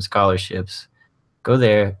up some scholarships. Go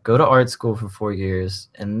there, go to art school for 4 years,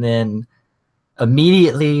 and then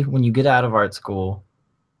immediately when you get out of art school,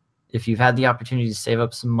 if you've had the opportunity to save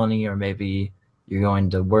up some money, or maybe you're going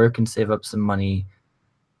to work and save up some money,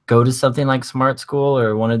 go to something like Smart School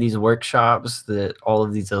or one of these workshops that all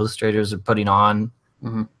of these illustrators are putting on.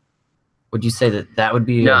 Mm-hmm. Would you say that would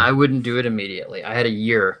be? No, I wouldn't do it immediately. I had a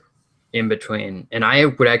year in between, and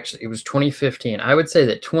it was 2015. I would say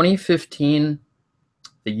that 2015,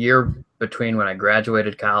 the year between when I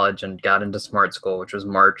graduated college and got into Smart School, which was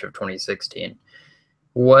March of 2016,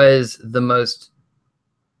 was the most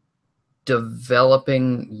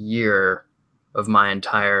developing year of my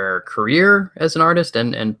entire career as an artist,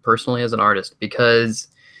 and personally as an artist, because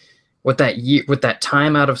what that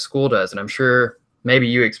time out of school does, and I'm sure maybe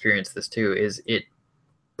you experienced this too, is it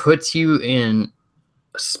puts you in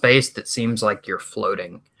a space that seems like you're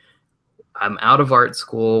floating. I'm out of art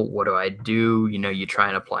school. What do I do? You try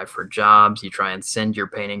and apply for jobs. You try and send your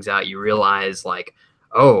paintings out. You realize, like,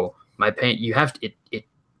 oh, my paint, it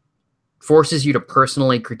forces you to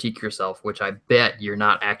personally critique yourself, which I bet you're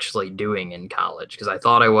not actually doing in college, because I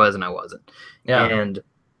thought I was and I wasn't. Yeah. And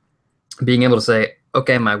being able to say,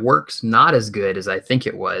 okay, my work's not as good as I think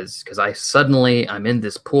it was, because I'm in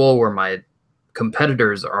this pool where my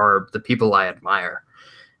competitors are the people I admire.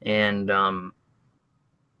 And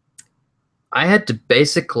I had to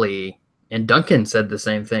basically, and Duncan said the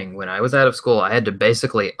same thing, when I was out of school, I had to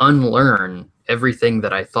basically unlearn everything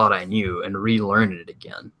that I thought I knew and relearn it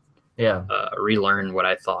again. Yeah. Relearn what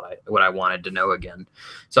I wanted to know again.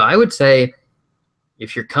 So I would say,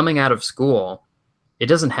 if you're coming out of school, it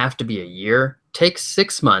doesn't have to be a year. Take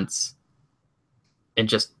 6 months and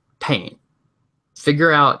just paint.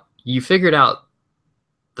 You figured out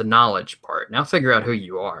the knowledge part. Now figure out who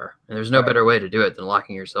you are. And there's no better way to do it than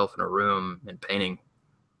locking yourself in a room and painting.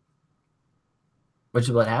 Which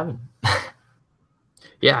is what happened.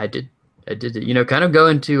 Yeah, I did. Kind of go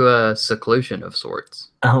into a seclusion of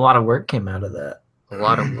sorts. A lot of work came out of that. A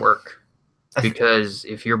lot of work. Because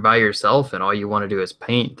if you're by yourself and all you want to do is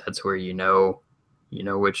paint, that's where you know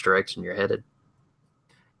which direction you're headed.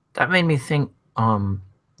 That made me think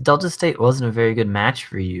Delta State wasn't a very good match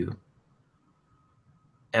for you.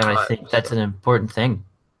 And I think that's an important thing,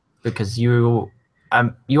 because you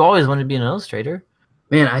always wanted to be an illustrator.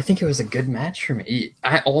 Man, I think it was a good match for me.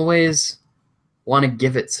 I always want to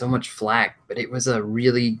give it so much flack, but it was a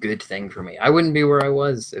really good thing for me. I wouldn't be where I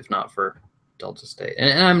was if not for Delta State.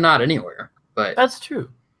 And I'm not anywhere, but that's true.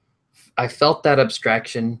 I felt that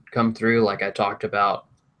abstraction come through, like I talked about.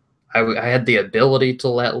 I had the ability to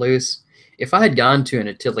let loose. If I had gone to an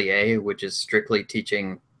atelier, which is strictly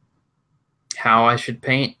teaching how I should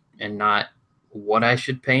paint and not what I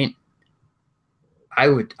should paint, I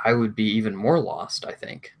would be even more lost, I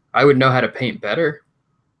think. I would know how to paint better.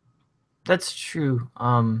 That's true.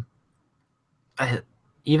 I'm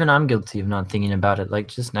guilty of not thinking about it. Like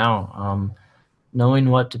just now, knowing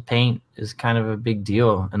what to paint is kind of a big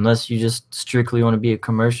deal, unless you just strictly want to be a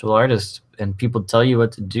commercial artist and people tell you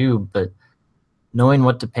what to do. But knowing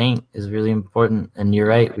what to paint is really important. And you're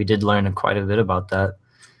right, we did learn quite a bit about that.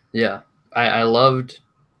 Yeah. I loved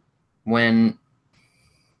when,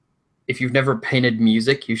 if you've never painted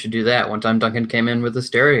music, you should do that. One time Duncan came in with a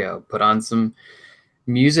stereo, put on some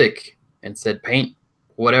music, and said, paint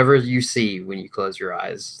whatever you see when you close your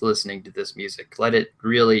eyes listening to this music. Let it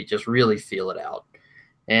really feel it out.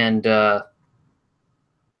 And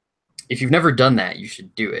if you've never done that, you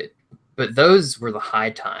should do it. But those were the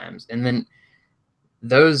high times. And then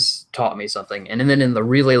those taught me something. And then in the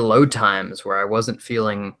really low times where I wasn't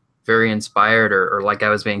feeling very inspired or like I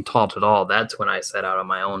was being taught at all, that's when I set out on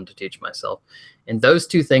my own to teach myself. And those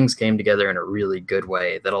two things came together in a really good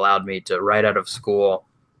way that allowed me to, right out of school,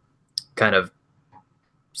 kind of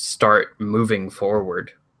start moving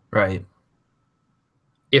forward. Right.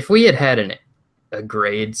 if we had had a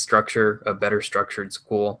grade structure, a better structured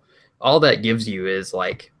school, all that gives you is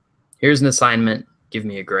like, here's an assignment, give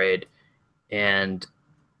me a grade. And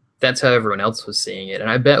that's how everyone else was seeing it. And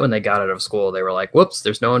I bet when they got out of school, they were like, whoops,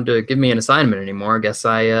 there's no one to give me an assignment anymore. I guess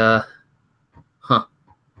huh.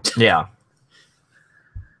 Yeah.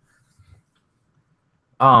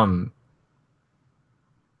 Um,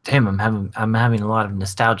 damn, I'm having a lot of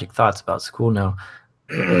nostalgic thoughts about school now.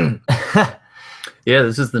 Yeah,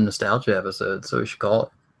 this is the nostalgia episode, so we should call it.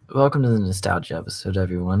 Welcome to the nostalgia episode,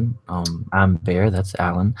 everyone. I'm Bear. That's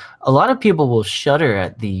Alan. A lot of people will shudder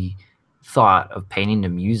at the thought of painting to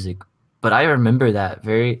music, but I remember that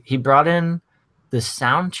he brought in the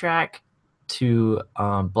soundtrack to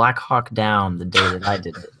Black Hawk Down the day that I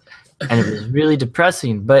did it, and it was really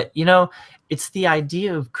depressing. But it's the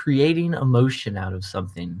idea of creating emotion out of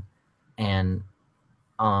something, and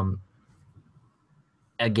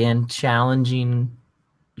again, challenging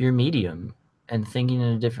your medium and thinking in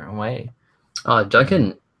a different way.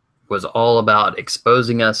 Duncan was all about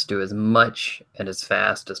exposing us to as much and as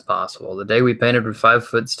fast as possible. The day we painted with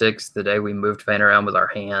 5-foot sticks, the day we moved paint around with our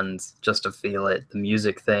hands just to feel it, the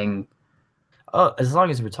music thing. Oh, as long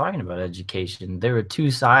as we're talking about education, there were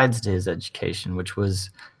two sides to his education, which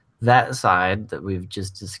was that side that we've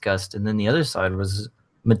just discussed, and then the other side was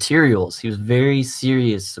materials. He was very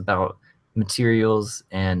serious about materials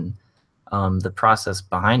and the process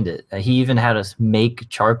behind it. He even had us make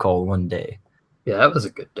charcoal one day. Yeah, that was a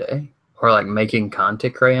good day. Or like making Conte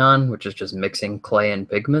crayon, which is just mixing clay and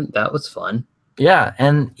pigment. That was fun. Yeah,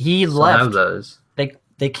 and he left. Have those.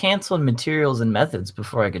 They canceled materials and methods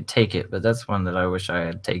before I could take it, but that's one that I wish I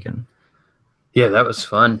had taken. Yeah, that was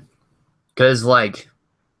fun. Because, like,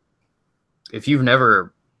 if you've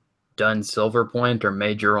never done silver point or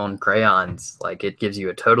made your own crayons, like, it gives you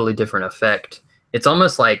a totally different effect. It's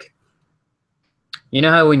almost like, you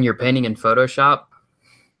know how when you're painting in Photoshop,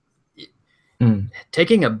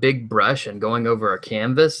 taking a big brush and going over a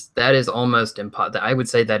canvas, that is almost impossible. I would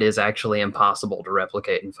say that is actually impossible to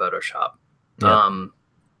replicate in Photoshop. Yeah.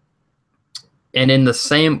 And in the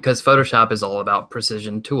same, because Photoshop is all about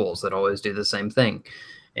precision tools that always do the same thing.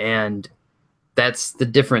 And that's the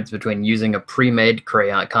difference between using a pre-made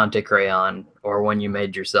crayon, Conte crayon, or one you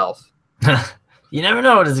made yourself. You never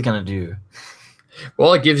know what it's going to do.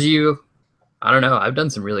 Well, it gives you, I don't know, I've done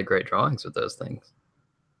some really great drawings with those things.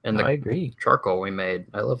 And I agree. Charcoal we made,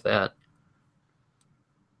 I love that.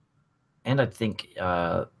 And I think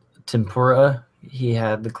tempura, he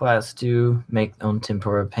had the class do make own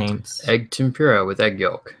tempura paints. Egg tempura with egg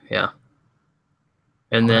yolk, yeah.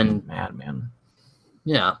 And then madman.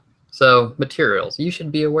 Yeah. So materials. You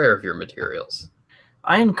should be aware of your materials.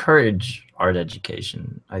 I encourage art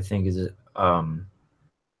education. I think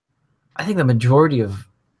I think the majority of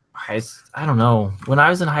I don't know. When I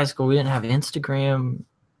was in high school, we didn't have Instagram,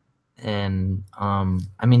 and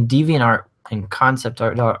I mean DeviantArt and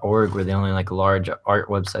conceptart.org were the only like large art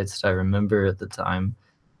websites that I remember at the time.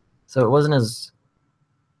 So it wasn't as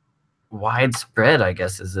widespread, I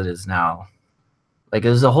guess, as it is now. Like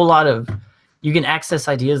there's a whole lot of, you can access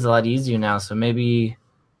ideas a lot easier now. So maybe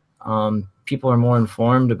people are more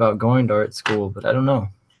informed about going to art school, but I don't know.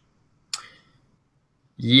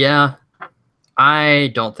 Yeah,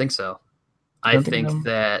 I don't think so. I think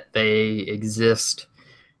that they exist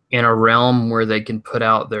in a realm where they can put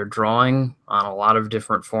out their drawing on a lot of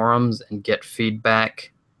different forums and get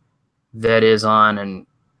feedback that is on a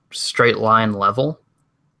straight line level.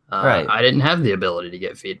 Right. I didn't have the ability to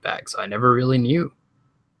get feedback, so I never really knew.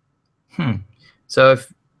 So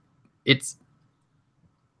if it's,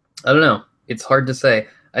 I don't know, it's hard to say.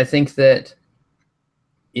 I think that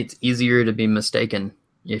it's easier to be mistaken.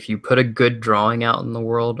 If you put a good drawing out in the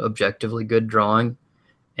world, objectively good drawing,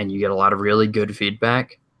 and you get a lot of really good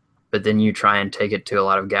feedback, but then you try and take it to a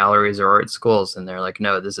lot of galleries or art schools, and they're like,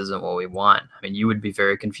 no, this isn't what we want. I mean, you would be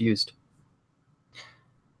very confused.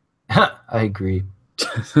 I agree.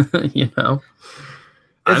 You know?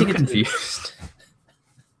 I'm confused.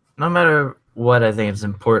 No matter what, I think it's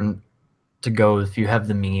important to go if you have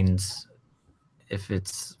the means. If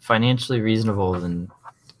it's financially reasonable, then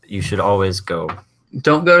you should always go.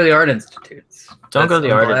 Don't go to the art institutes. Don't go to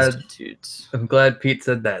the art institutes. I'm glad Pete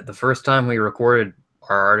said that. The first time we recorded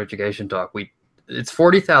our art education talk, it's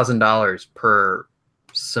 $40,000 per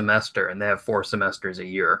semester, and they have 4 semesters a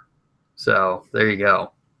year. So there you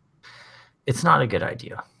go. It's not a good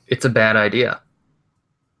idea. It's a bad idea.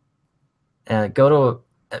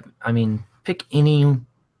 Pick any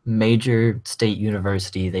major state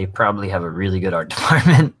university. They probably have a really good art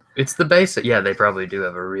department. It's the basic. Yeah, they probably do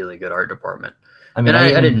have a really good art department. I mean,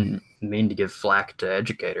 I didn't mean to give flack to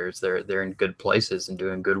educators. They're in good places and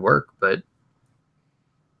doing good work, but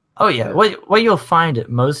Oh yeah, what you'll find at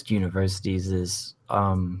most universities is,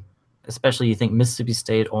 especially you think Mississippi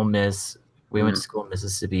State, Ole Miss. We went to school in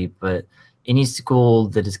Mississippi, but any school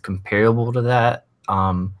that is comparable to that,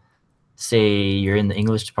 say you're in the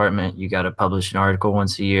English department, you got to publish an article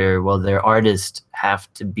once a year. Well, their artists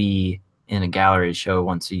have to be in a gallery show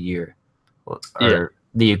once a year, yeah, or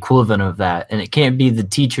the equivalent of that. And it can't be the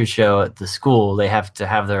teacher show at the school. They have to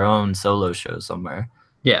have their own solo show somewhere.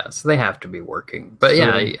 yeah. So they have to be working. But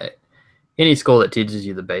So yeah, any school that teaches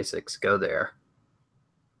you the basics, go there.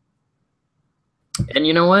 And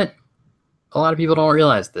you know what? A lot of people don't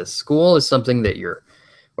realize this. School is something that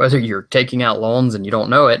whether you're taking out loans and you don't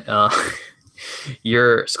know it,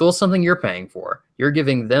 your school's something you're paying for. You're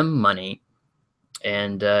giving them money,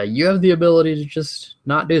 and you have the ability to just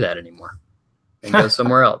not do that anymore and go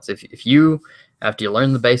somewhere else. If you, after you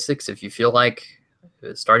learn the basics, if you feel like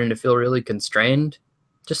it's starting to feel really constrained,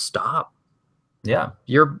 just stop. yeah,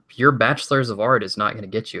 Your bachelor's of art is not going to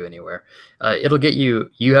get you anywhere. It'll get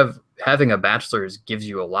you. Having a bachelor's gives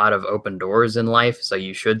you a lot of open doors in life, so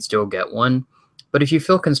you should still get one. But if you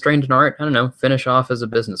feel constrained in art, I don't know, finish off as a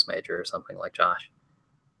business major or something like Josh.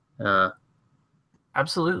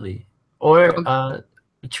 absolutely. Or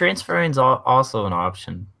transferring is also an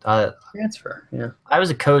option. Transfer, yeah. I was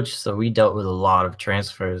a coach, so we dealt with a lot of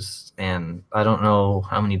transfers, and I don't know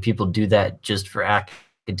how many people do that just for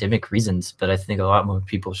academic reasons, but I think a lot more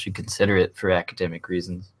people should consider it for academic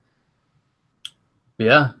reasons.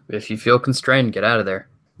 Yeah, if you feel constrained, get out of there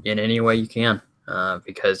in any way you can,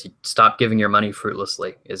 because you stop giving your money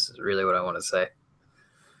fruitlessly is really what I want to say.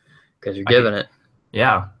 Because you're giving it.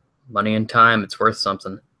 Yeah. Money and time, it's worth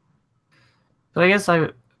something. But I guess I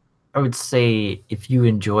would say if you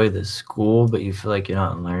enjoy the school, but you feel like you're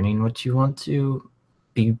not learning what you want to,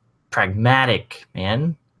 be pragmatic,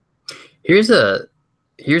 man. Here's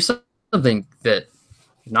something that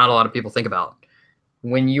not a lot of people think about.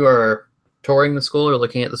 When you are touring the school or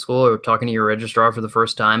looking at the school or talking to your registrar for the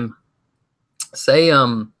first time, say,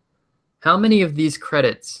 how many of these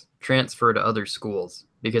credits transfer to other schools?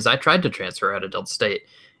 Because I tried to transfer out of Delta State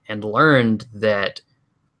and learned that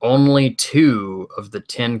only 2 of the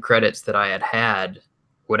 10 credits that I had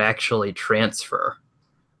would actually transfer.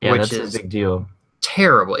 Yeah, which that's a big deal.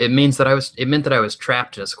 Terrible. It meant that I was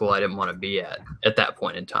trapped in a school I didn't want to be at that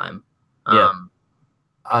point in time.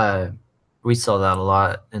 Yeah. We saw that a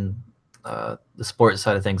lot in the sports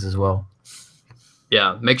side of things as well.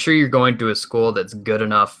 Yeah, make sure you're going to a school that's good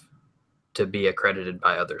enough to be accredited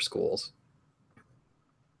by other schools.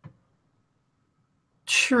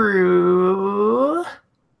 True.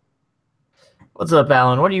 What's up,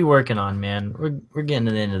 Alan? What are you working on, man? We're getting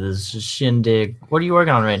to the end of this shindig. What are you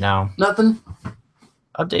working on right now? Nothing.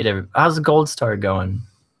 Update how's the Gold Star going?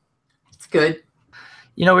 It's good.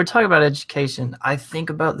 You know, we're talking about education. I think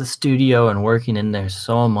about the studio and working in there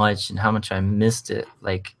so much and how much I missed it.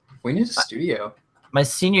 Like, we need a studio. My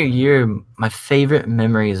senior year, my favorite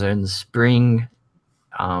memories are in the spring.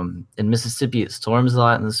 In Mississippi, it storms a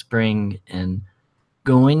lot in the spring, and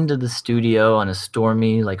going to the studio on a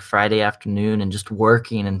stormy like Friday afternoon and just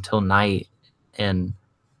working until night, and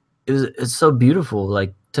it's so beautiful.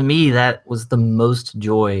 Like, to me, that was the most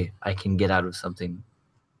joy I can get out of something.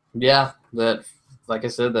 Yeah, that, like I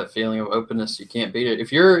said, that feeling of openness, you can't beat it.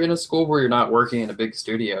 If you're in a school where you're not working in a big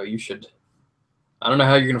studio, you should. I don't know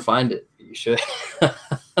how you're going to find it. You should.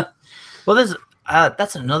 Well,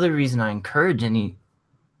 that's another reason I encourage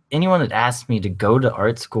anyone that asks me to go to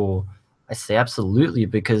art school. I say absolutely,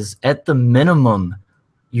 because at the minimum,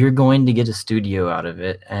 you're going to get a studio out of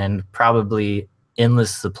it and probably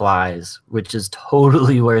endless supplies, which is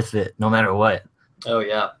totally worth it no matter what. Oh,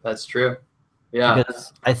 yeah, that's true. Yeah.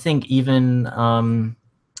 Because I think even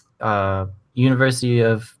University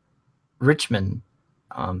of Richmond,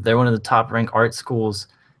 they're one of the top ranked art schools.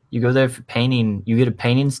 You go there for painting, you get a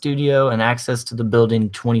painting studio and access to the building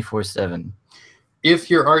 24/7.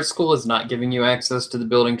 If your art school is not giving you access to the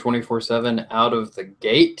building 24/7 out of the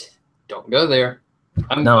gate, don't go there.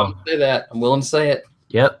 I'm going to say that. I'm willing to say it.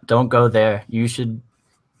 Yep, don't go there. You should.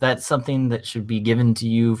 That's something that should be given to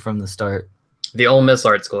you from the start. The Ole Miss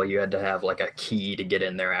art school, you had to have like a key to get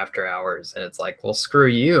in there after hours, and it's like, well, screw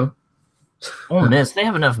you. Ole Miss, they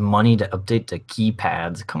have enough money to update the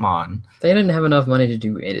keypads. Come on. They didn't have enough money to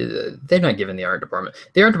do it. They're not giving the art department.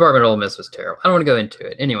 The art department at Ole Miss was terrible. I don't want to go into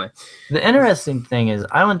it. Anyway. The interesting thing is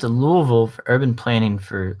I went to Louisville for urban planning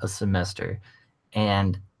for a semester,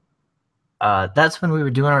 and that's when we were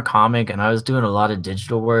doing our comic, and I was doing a lot of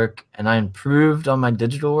digital work, and I improved on my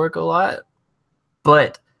digital work a lot.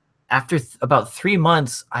 But after about 3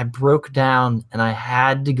 months, I broke down and I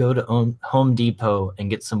had to go to Home Depot and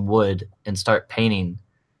get some wood and start painting.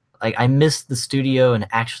 Like, I missed the studio and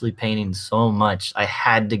actually painting so much. I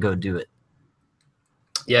had to go do it.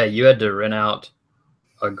 Yeah, you had to rent out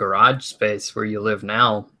a garage space where you live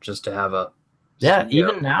now just to have a Yeah, studio.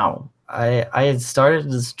 even now, I had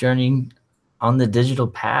started this journey on the digital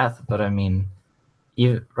path, but I mean,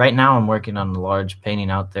 right now I'm working on a large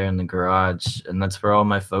painting out there in the garage, and that's where all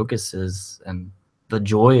my focus is, and the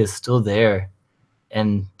joy is still there.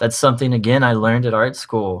 And that's something, again, I learned at art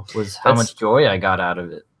school, was how That's much joy I got out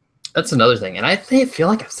of it. that's another thing, and feel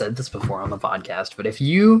like I've said this before on the podcast, but if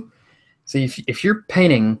you're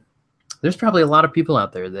painting, there's probably a lot of people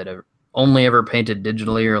out there that have only ever painted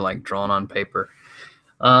digitally or like drawn on paper.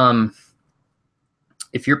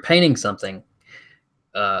 If you're painting something,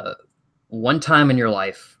 one time in your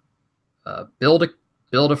life, build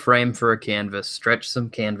a frame for a canvas, stretch some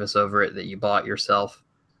canvas over it that you bought yourself,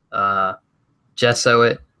 gesso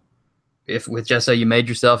it. If with gesso you made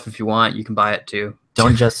yourself, if you want, you can buy it too.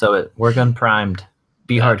 Don't gesso it. Work unprimed.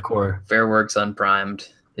 Be hardcore. Fair works unprimed.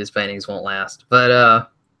 His paintings won't last. But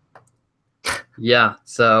yeah,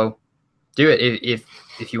 so do it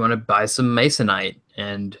if you want to buy some masonite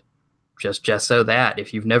and just gesso that.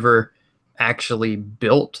 If you've never actually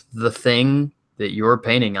built the thing that you're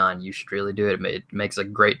painting on, you should really do it. It makes a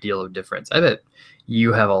great deal of difference. I bet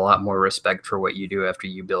you have a lot more respect for what you do after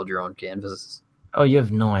you build your own canvases. Oh, you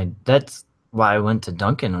have no idea. That's why I went to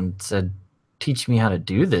Duncan and said, teach me how to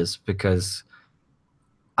do this, because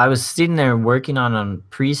I was sitting there working on a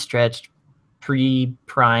pre-stretched,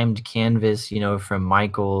 pre-primed canvas, from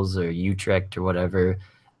Michaels or Utrecht or whatever.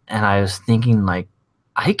 And I was thinking, like,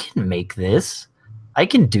 I can make this. I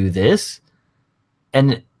can do this.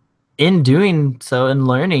 And in doing so and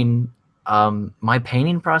learning, my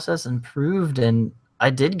painting process improved, and I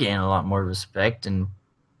did gain a lot more respect. And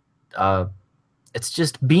it's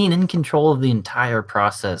just being in control of the entire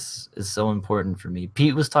process is so important for me.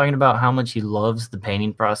 Pete was talking about how much he loves the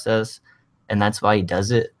painting process, and that's why he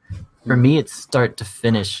does it. For me, it's start to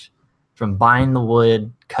finish, from buying the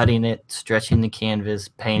wood, cutting it, stretching the canvas,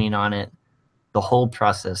 painting on it. The whole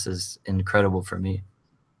process is incredible for me.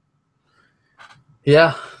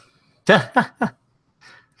 Yeah.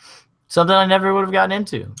 Something I never would have gotten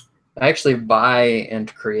into. I actually buy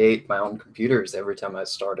and create my own computers every time I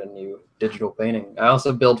start a new digital painting. I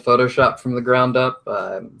also build Photoshop from the ground up.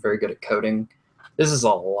 I'm very good at coding. This is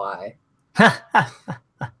all a lie.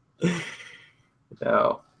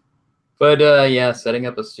 No. But yeah, setting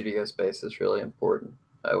up a studio space is really important.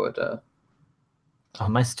 I would Oh,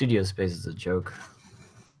 my studio space is a joke.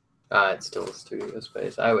 It's still a studio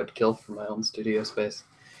space. I would kill for my own studio space.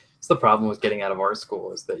 It's the problem with getting out of art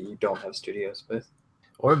school, is that you don't have studio space.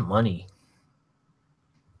 Or money.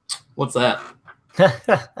 What's that? I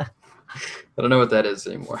don't know what that is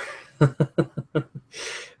anymore. And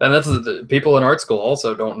that's the people in art school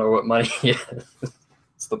also don't know what money is.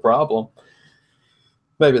 It's the problem.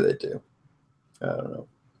 Maybe they do. I don't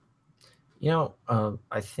know.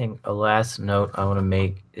 I think a last note I want to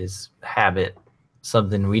make is habit.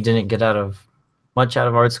 Something we didn't get much out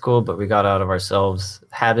of art school, but we got out of ourselves.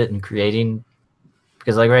 Habit and creating.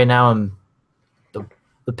 Because like right now,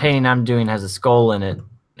 the painting I'm doing has a skull in it.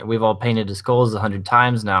 We've all painted the skulls 100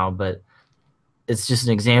 times now, but it's just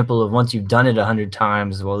an example of once you've done it 100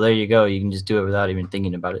 times, well, there you go. You can just do it without even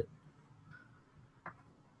thinking about it.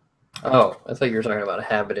 Oh, I thought you were talking about a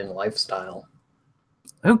habit in lifestyle.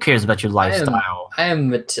 Who cares about your lifestyle? I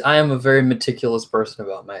am a very meticulous person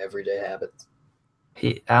about my everyday habits.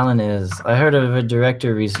 Alan is. I heard of a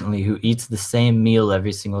director recently who eats the same meal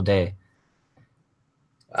every single day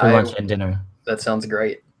for lunch and dinner. That sounds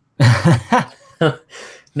great.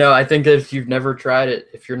 No, I think that if you've never tried it,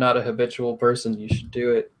 if you're not a habitual person, you should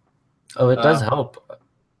do it. Oh, it does help.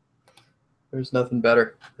 There's nothing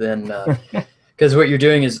better than because what you're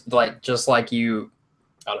doing is just like you.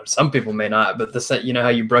 I don't know, some people may not, but you know how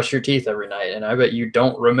you brush your teeth every night, and I bet you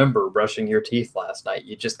don't remember brushing your teeth last night.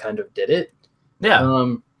 You just kind of did it. Yeah.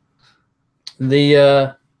 In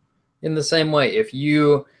the same way, if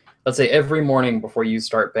you, let's say every morning before you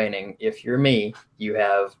start painting, if you're me, you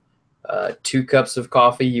have 2 cups of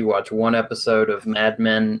coffee, you watch 1 episode of Mad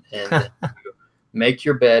Men, and then you make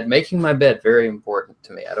your bed. Making my bed, very important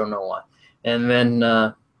to me. I don't know why. And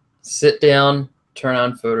then sit down, turn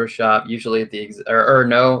on Photoshop, usually at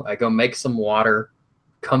I go make some water,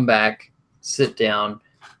 come back, sit down,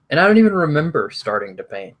 and I don't even remember starting to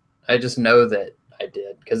paint. I just know that I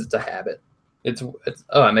did because it's a habit. It's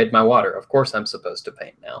I made my water. Of course I'm supposed to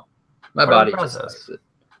paint now. My body just does it.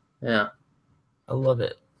 Yeah. I love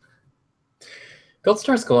it. Gold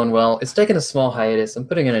Star's going well. It's taken a small hiatus. I'm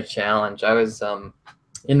putting in a challenge. I was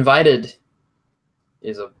invited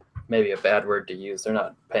is maybe a bad word to use. They're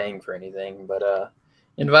not paying for anything, but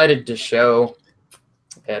invited to show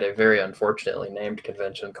at a very unfortunately named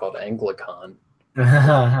convention called Anglicon.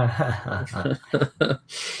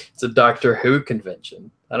 It's a Doctor Who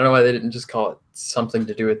convention. I don't know why they didn't just call it something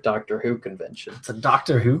to do with Doctor Who convention. It's a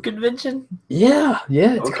Doctor Who convention? Yeah,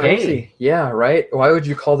 it's crazy. Yeah, right? Why would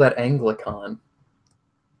you call that Anglicon?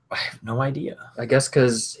 I have no idea. I guess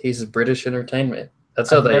because he's British entertainment.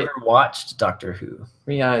 That's I've never watched Doctor Who.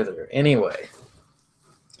 Me either. Anyway,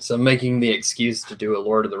 so I'm making the excuse to do a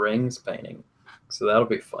Lord of the Rings painting. So that'll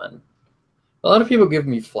be fun. A lot of people give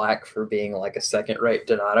me flack for being like a second-rate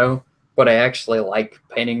Donato, but I actually like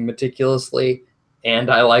painting meticulously,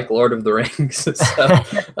 and I like Lord of the Rings, so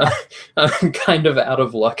I'm kind of out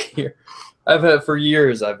of luck here. For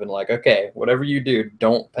years, I've been like, okay, whatever you do,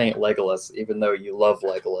 don't paint Legolas, even though you love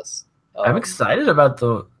Legolas. I'm excited about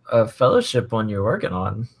the Fellowship one you're working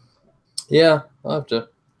on. Yeah, I'll have to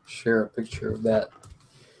share a picture of that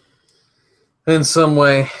in some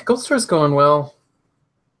way. Gold Star's going well.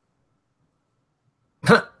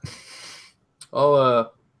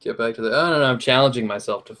 I'll get back to that. I don't know. I'm challenging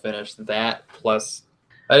myself to finish that. Plus,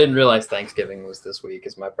 I didn't realize Thanksgiving was this week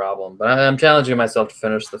is my problem. But I'm challenging myself to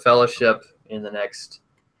finish the Fellowship in the next.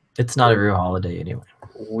 It's not a real holiday anyway.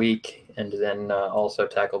 Week, and then also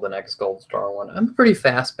tackle the next Gold Star one. I'm a pretty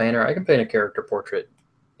fast painter. I can paint a character portrait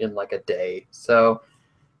in like a day. So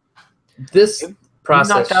this process.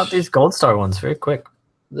 You knocked out these Gold Star ones very quick.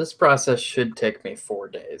 This process should take me 4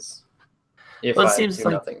 days. If well, it I seems do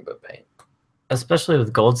like, nothing but paint. Especially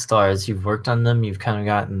with Gold Stars, you've worked on them. You've kind of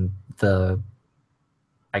gotten the,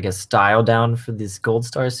 I guess, style down for this Gold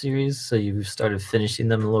Star series. So you've started finishing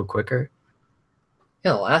them a little quicker.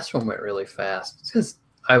 Yeah, the last one went really fast. It's because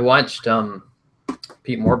I watched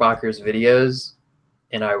Pete Moorbacher's videos,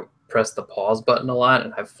 and I pressed the pause button a lot.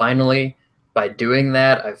 And I finally, by doing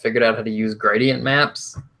that, I figured out how to use gradient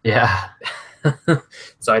maps. Yeah.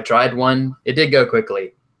 So I tried one. It did go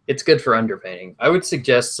quickly. It's good for underpainting. I would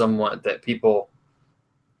suggest somewhat that people,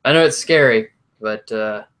 I know it's scary, but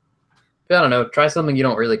I don't know, try something you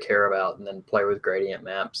don't really care about and then play with gradient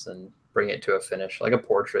maps and bring it to a finish, like a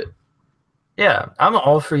portrait. Yeah, I'm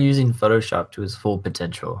all for using Photoshop to its full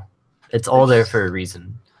potential. It's all there for a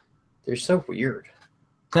reason. They're so weird.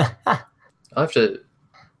 I'll have to,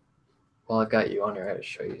 well, I've got you on here. I have to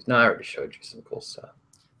show you. No, I already showed you some cool stuff.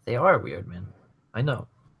 They are weird, man. I know.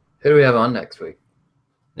 Who do we have on next week?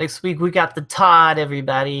 Next week, we got the Todd,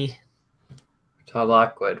 everybody. Todd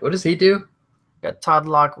Lockwood. What does he do? We got Todd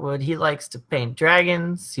Lockwood. He likes to paint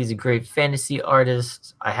dragons. He's a great fantasy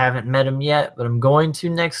artist. I haven't met him yet, but I'm going to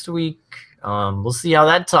next week. We'll see how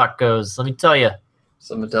that talk goes. Let me tell you.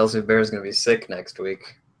 Someone tells me Bear's going to be sick next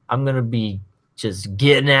week. I'm going to be just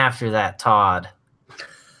getting after that Todd.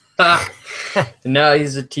 No,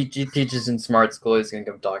 he's a he teaches in Smart School. He's going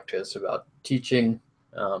to come talk to us about teaching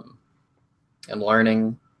and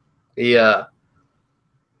learning. He's going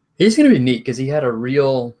to be neat because he had a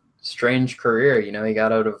real strange career. You know, he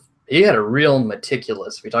had a real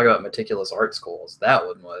meticulous. We talk about meticulous art schools. That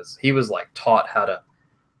one was. He was like taught how to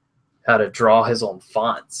draw his own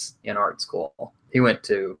fonts in art school. When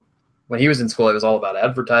he was in school, it was all about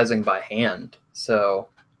advertising by hand. So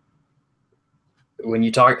when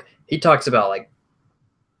he talks about like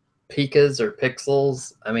picas or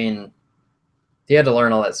pixels. I mean, he had to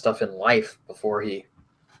learn all that stuff in life before he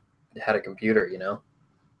had a computer, you know?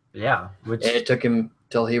 Yeah. And it took him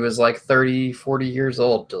till he was like 30, 40 years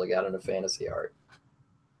old till he got into fantasy art.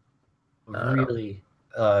 Really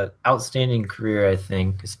outstanding career, I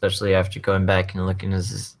think, especially after going back and looking at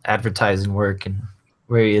his advertising work and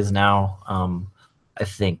where he is now. I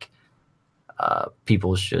think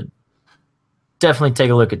people should definitely take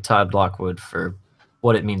a look at Todd Lockwood for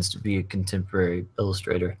what it means to be a contemporary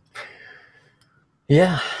illustrator.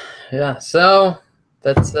 Yeah. So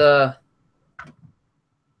that's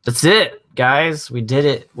it, guys. We did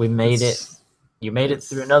it. We made it. You made it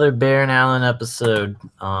through another Bear and Allen episode.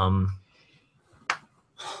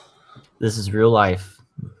 This is real life.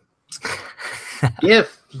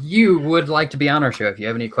 If you would like to be on our show, if you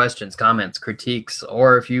have any questions, comments, critiques,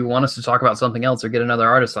 or if you want us to talk about something else or get another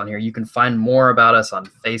artist on here, you can find more about us on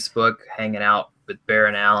Facebook, Hanging Out with Bear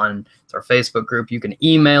and Allen. It's our Facebook group. You can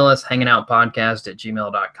email us,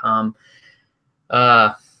 hangingoutpodcast@gmail.com.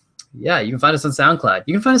 Yeah, you can find us on SoundCloud.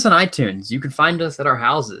 You can find us on iTunes. You can find us at our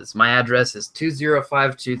houses. My address is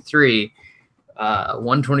 20523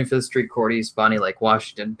 125th Street, Court East, Bonnie Lake,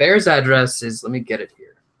 Washington. Bear's address is, let me get it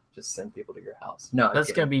here. just send people to your house. No, I'm That's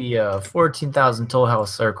kidding. going to be 14,000 Toll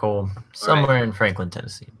House Circle somewhere in Franklin,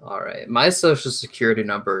 Tennessee. All right. My social security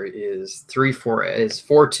number is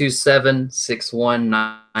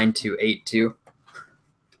 427-619282.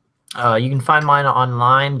 You can find mine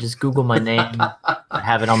online. Just Google my name. I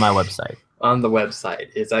have it on my website. On the website.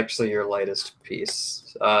 It's actually your latest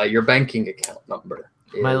piece. Your banking account number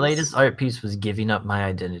is... My latest art piece was giving up my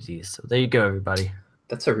identity. So there you go, everybody.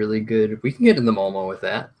 That's a really good... We can get in the MoMA with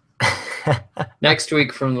that. Next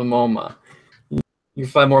week from the MoMA. You can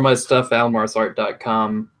find more of my stuff at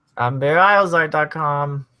almarsart.com. I'm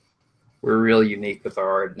BearIlesArt.com. We're really unique with our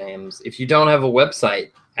art names. If you don't have a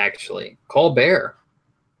website, actually, call Bear.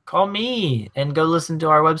 Call me and go listen to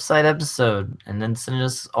our website episode and then send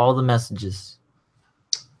us all the messages.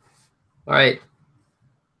 All right.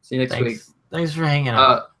 See you next week. Thanks for hanging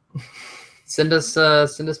out. Send us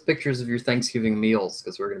pictures of your Thanksgiving meals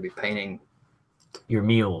because we're going to be painting your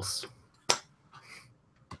meals.